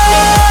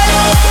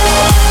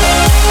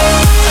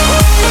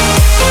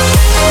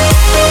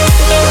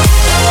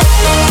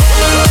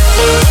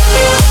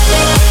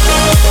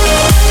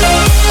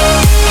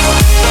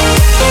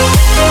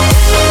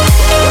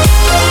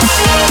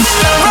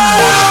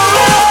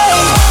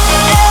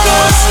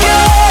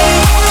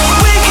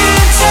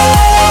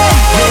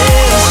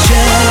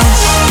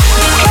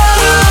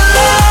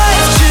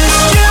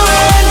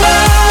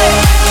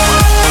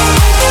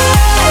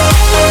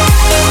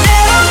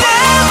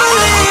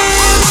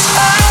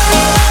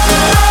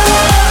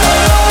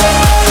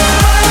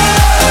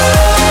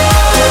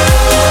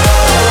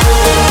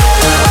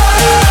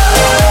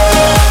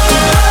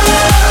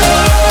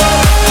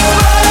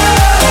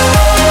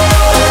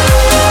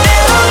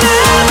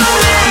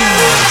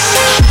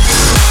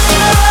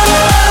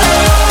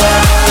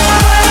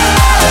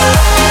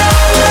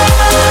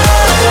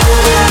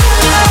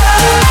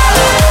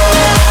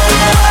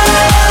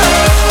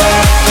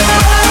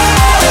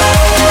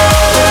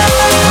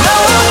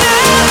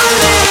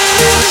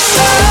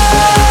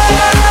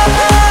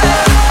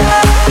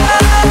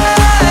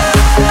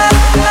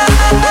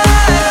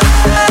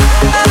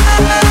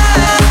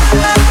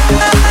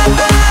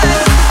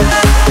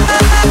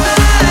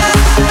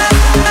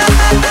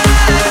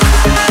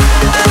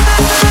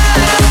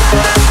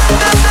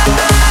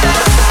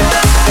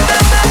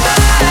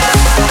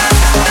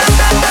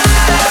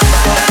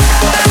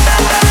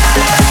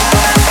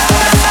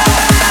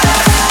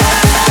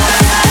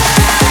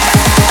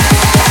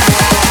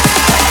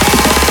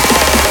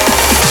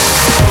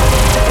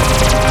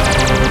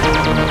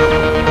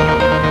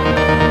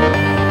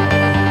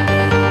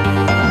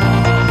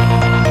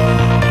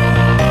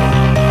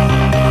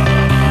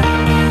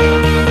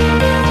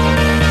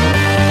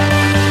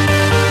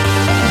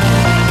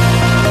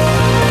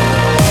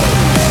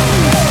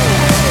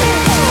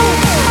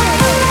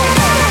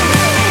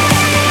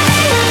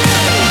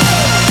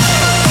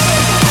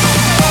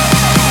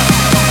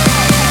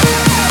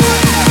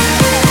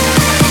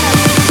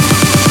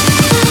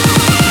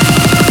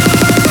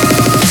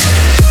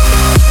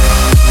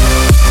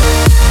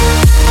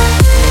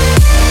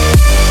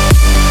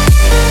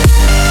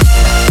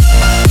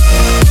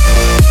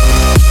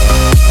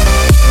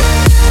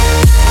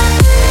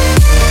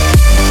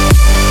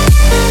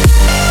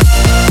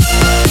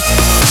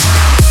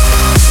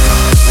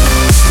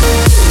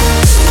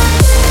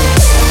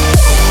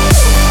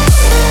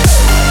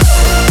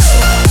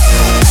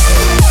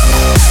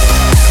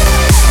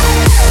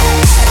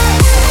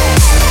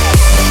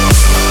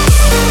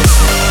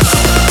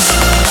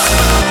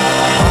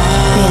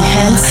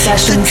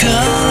Sessions. The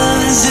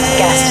colors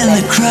Gas in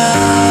the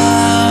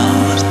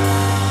crowd.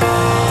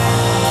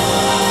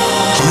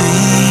 We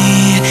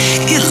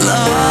get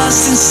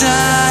lost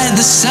inside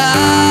the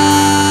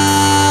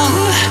sound.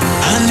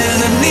 Under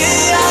the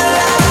neon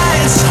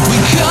lights, we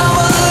come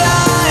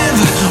alive.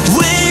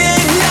 We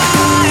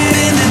ignite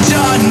in the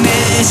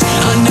darkness.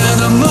 Under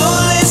the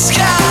moonlit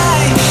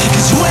sky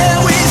is where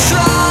we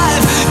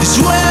thrive. Is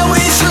where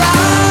we thrive.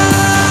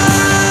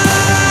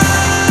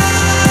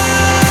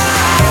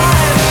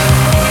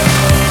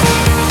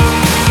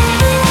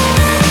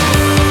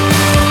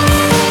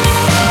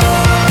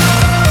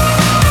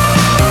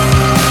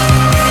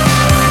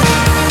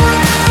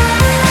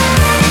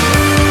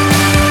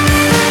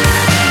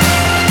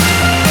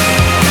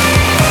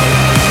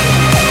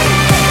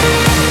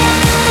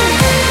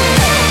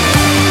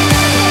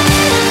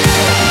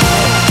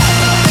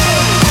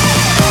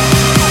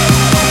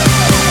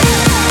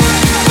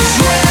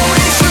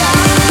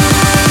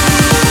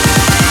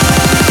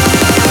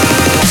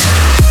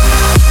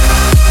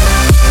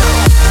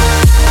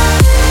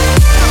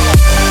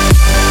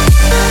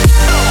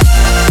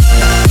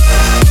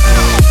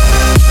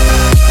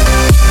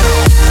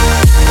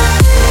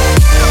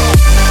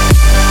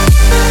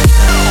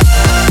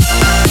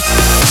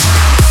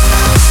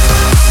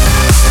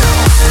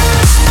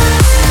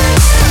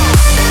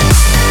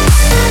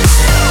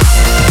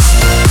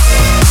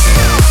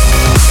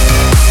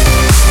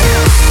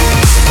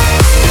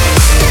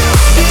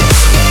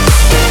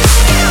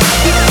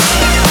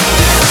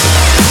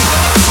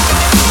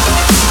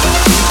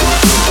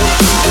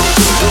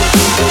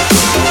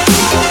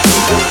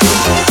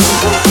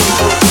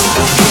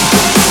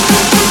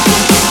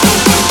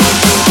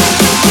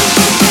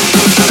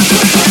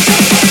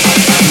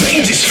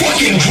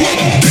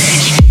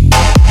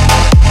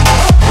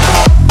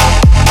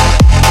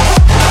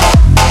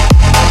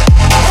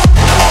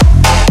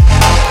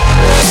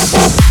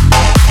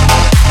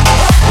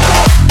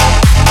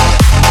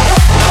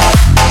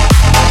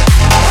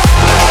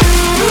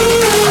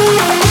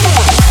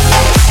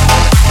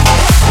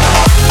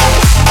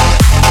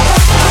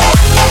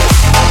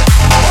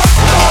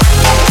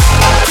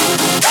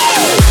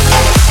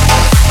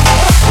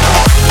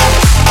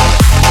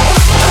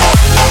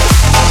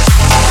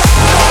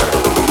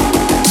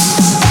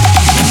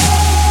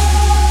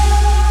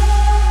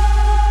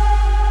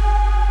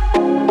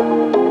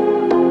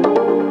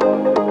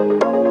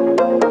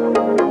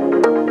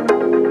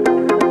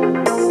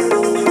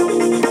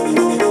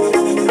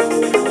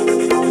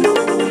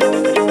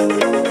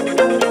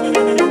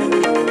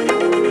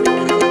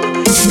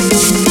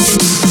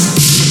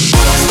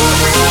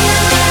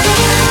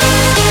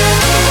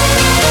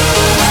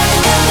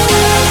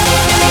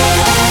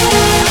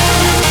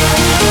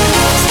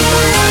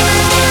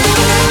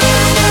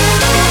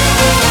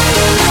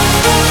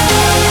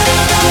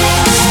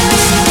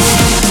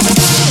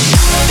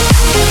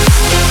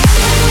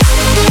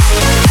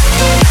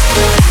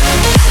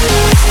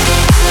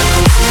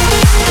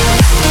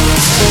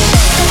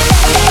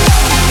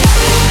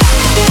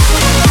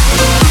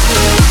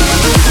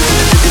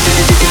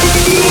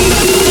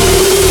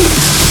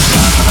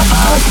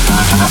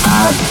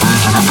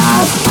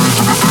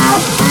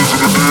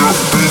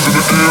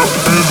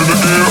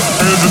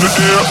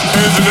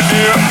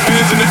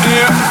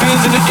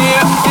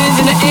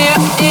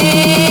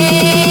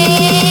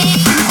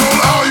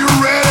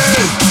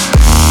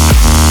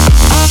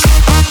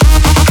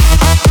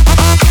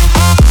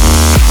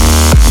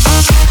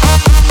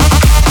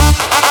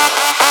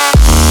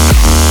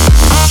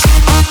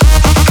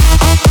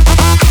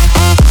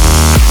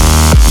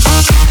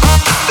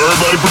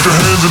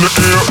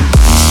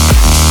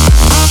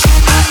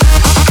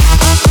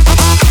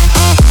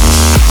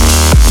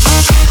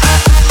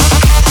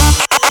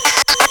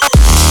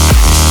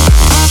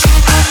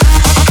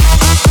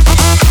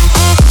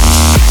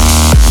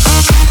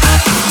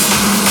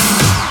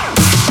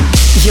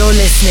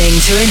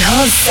 To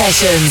Enhanced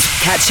Sessions.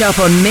 Catch up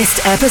on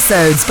missed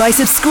episodes by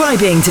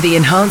subscribing to the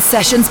Enhanced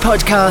Sessions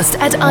podcast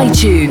at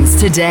iTunes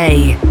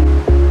today.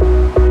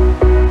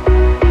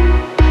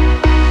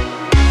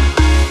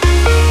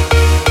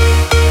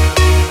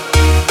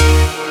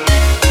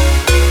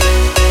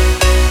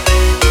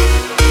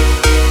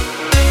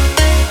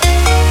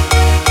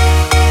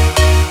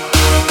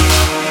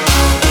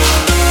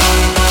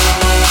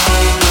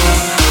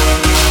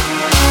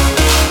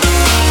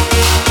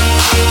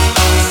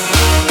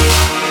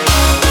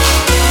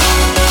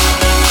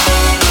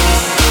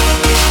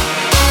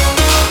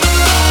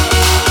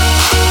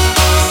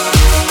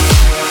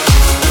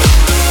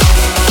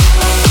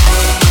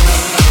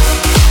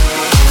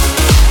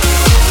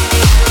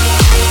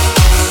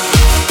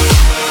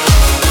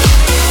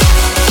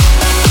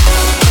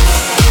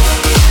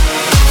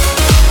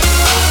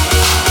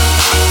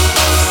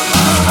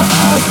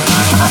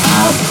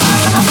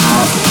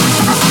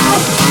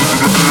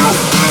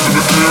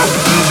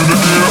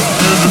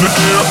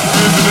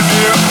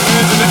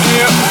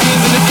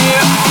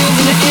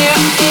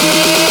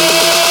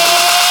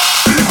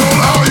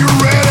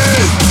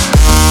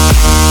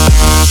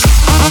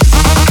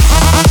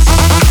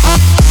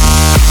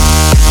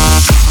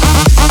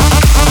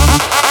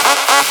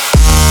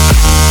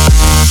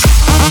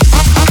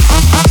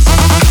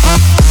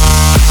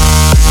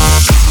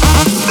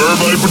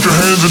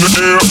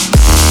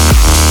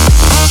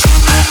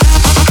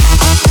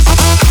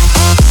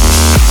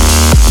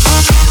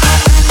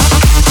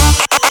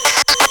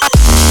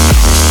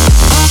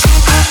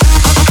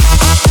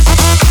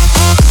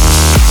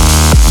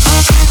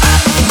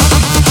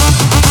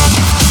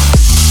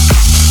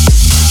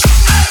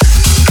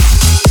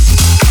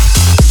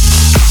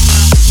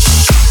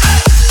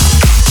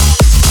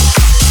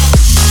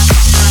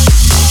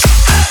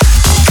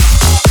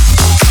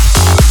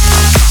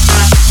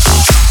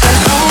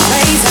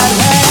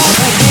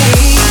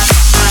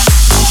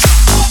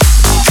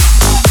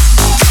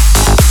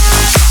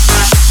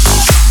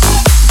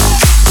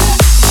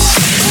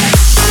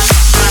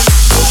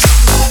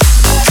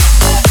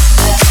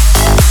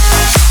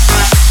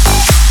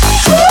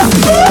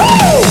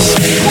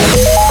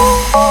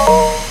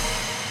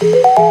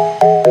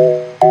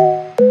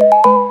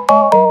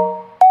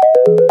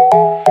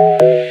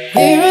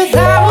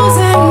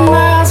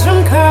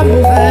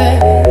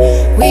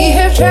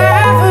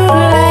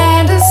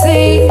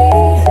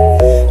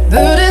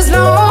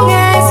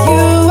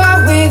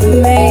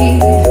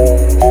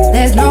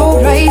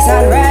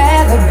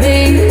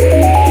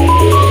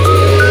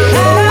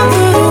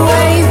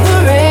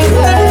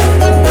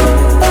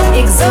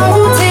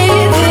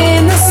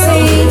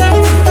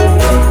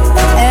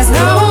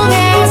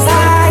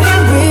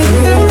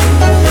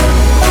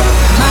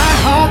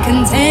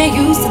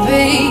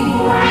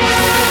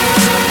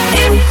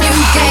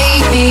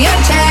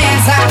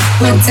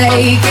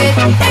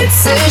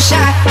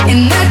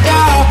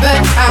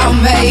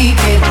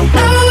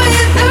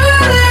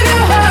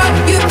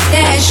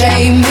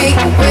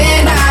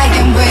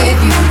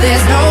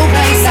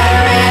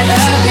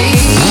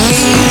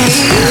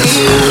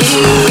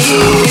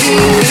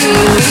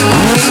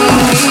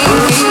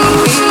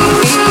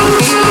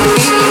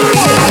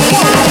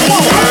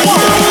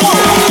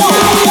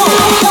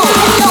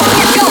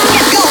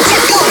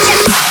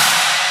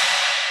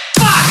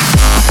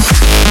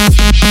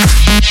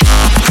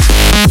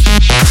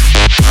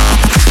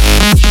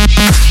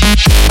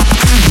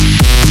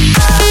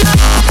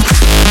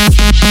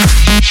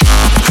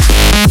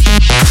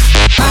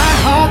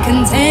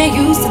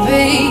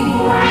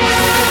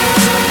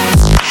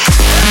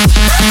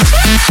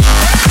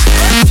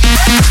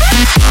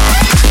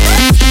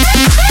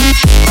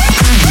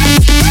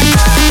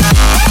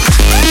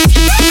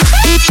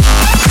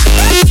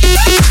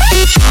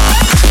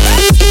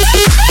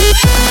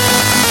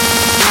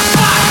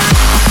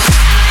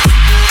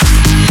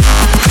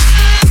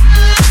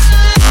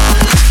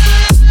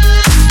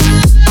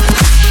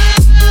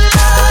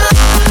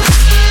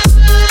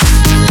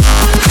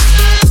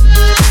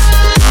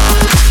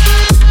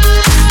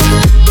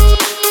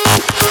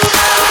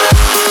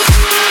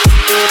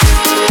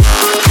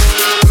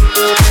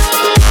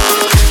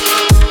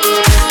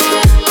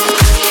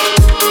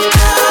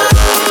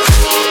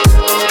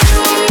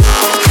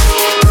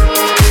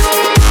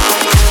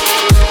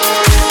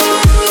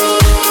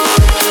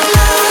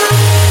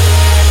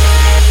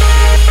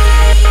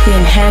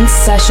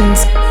 Enhanced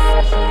Sessions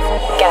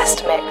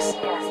guest mix.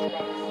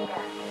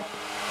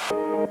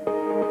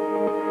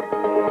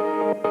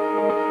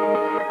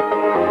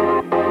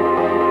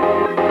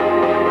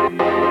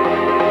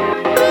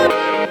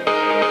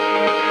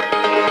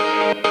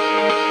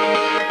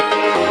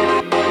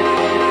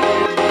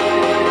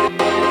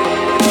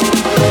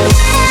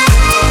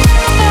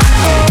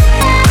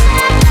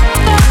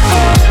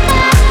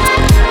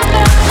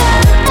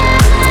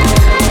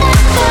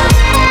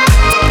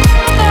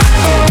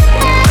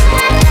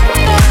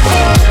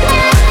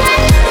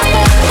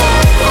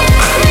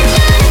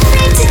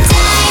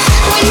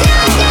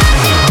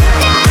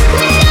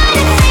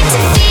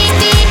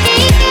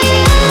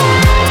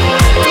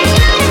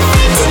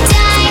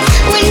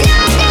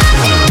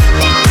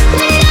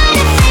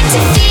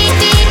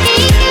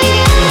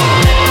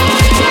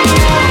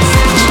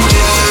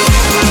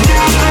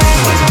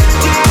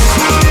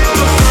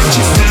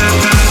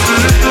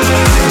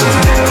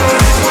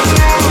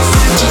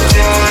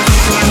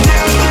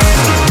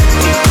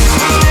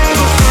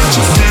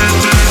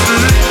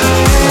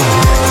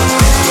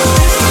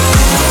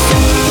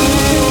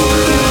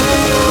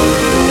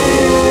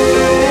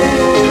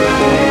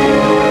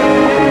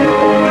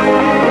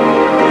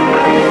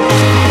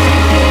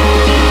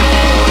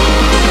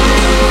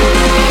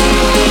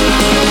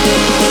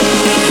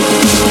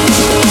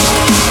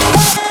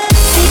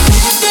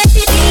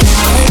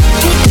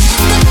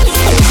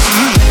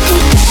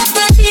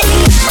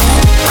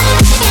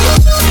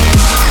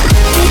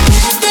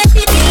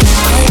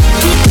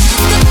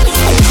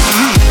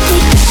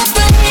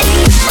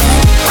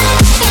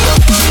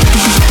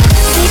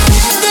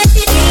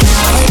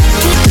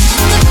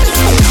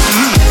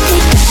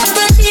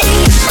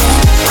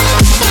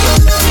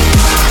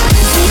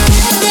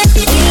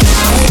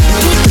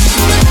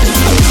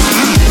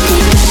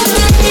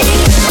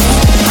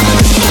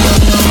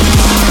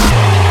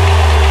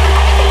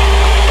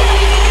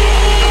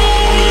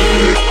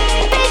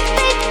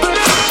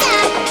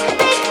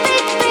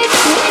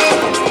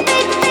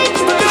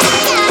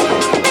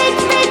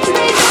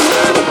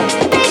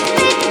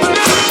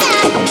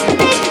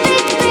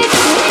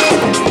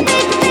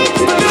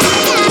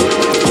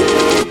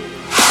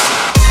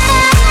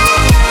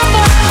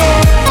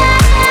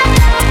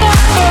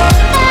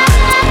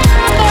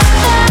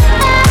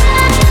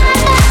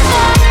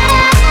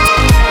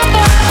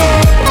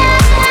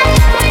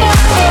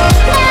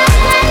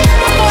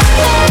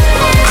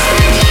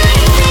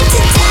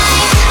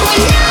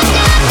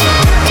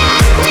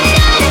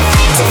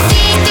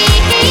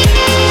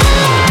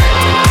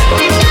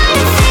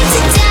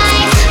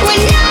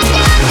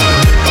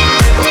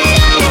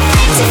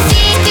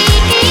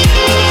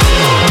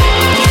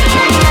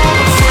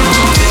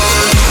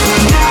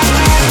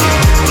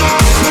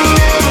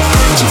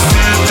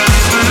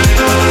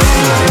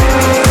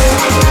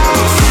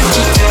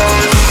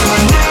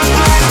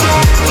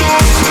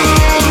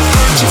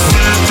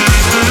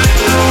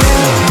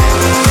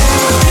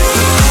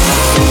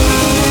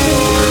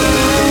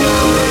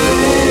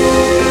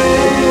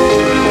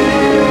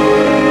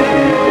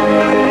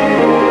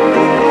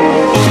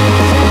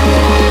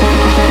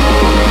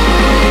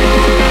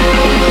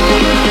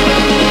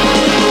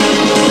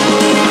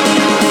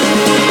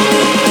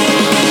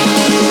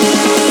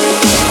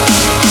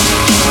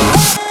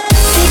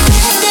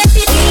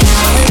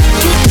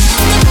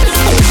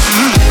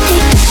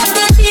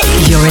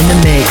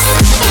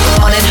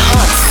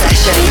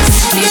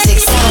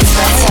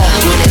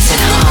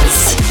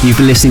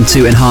 been listening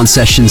to Enhanced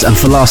Sessions, and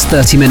for the last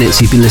 30 minutes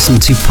you've been listening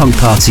to Punk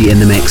Party in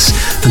the Mix.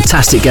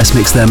 Fantastic guest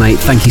mix there, mate.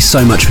 Thank you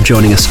so much for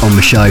joining us on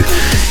the show.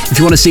 If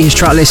you want to see his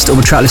track list or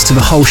the track list of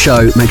the whole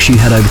show, make sure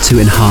you head over to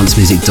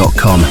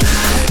enhancedmusic.com.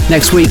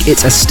 Next week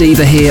it's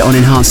Estiva here on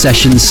Enhanced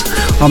Sessions.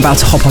 I'm about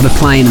to hop on a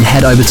plane and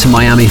head over to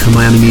Miami for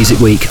Miami Music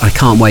Week. I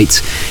can't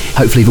wait.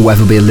 Hopefully the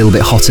weather will be a little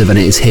bit hotter than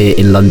it is here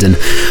in London.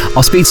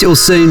 I'll speak to you all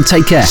soon.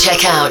 Take care.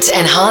 Check out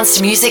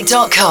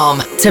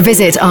enhancedmusic.com to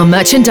visit our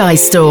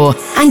merchandise store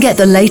and get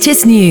the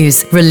latest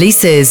news,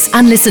 releases,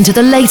 and listen to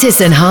the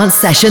latest Enhanced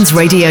Sessions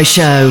radio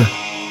show.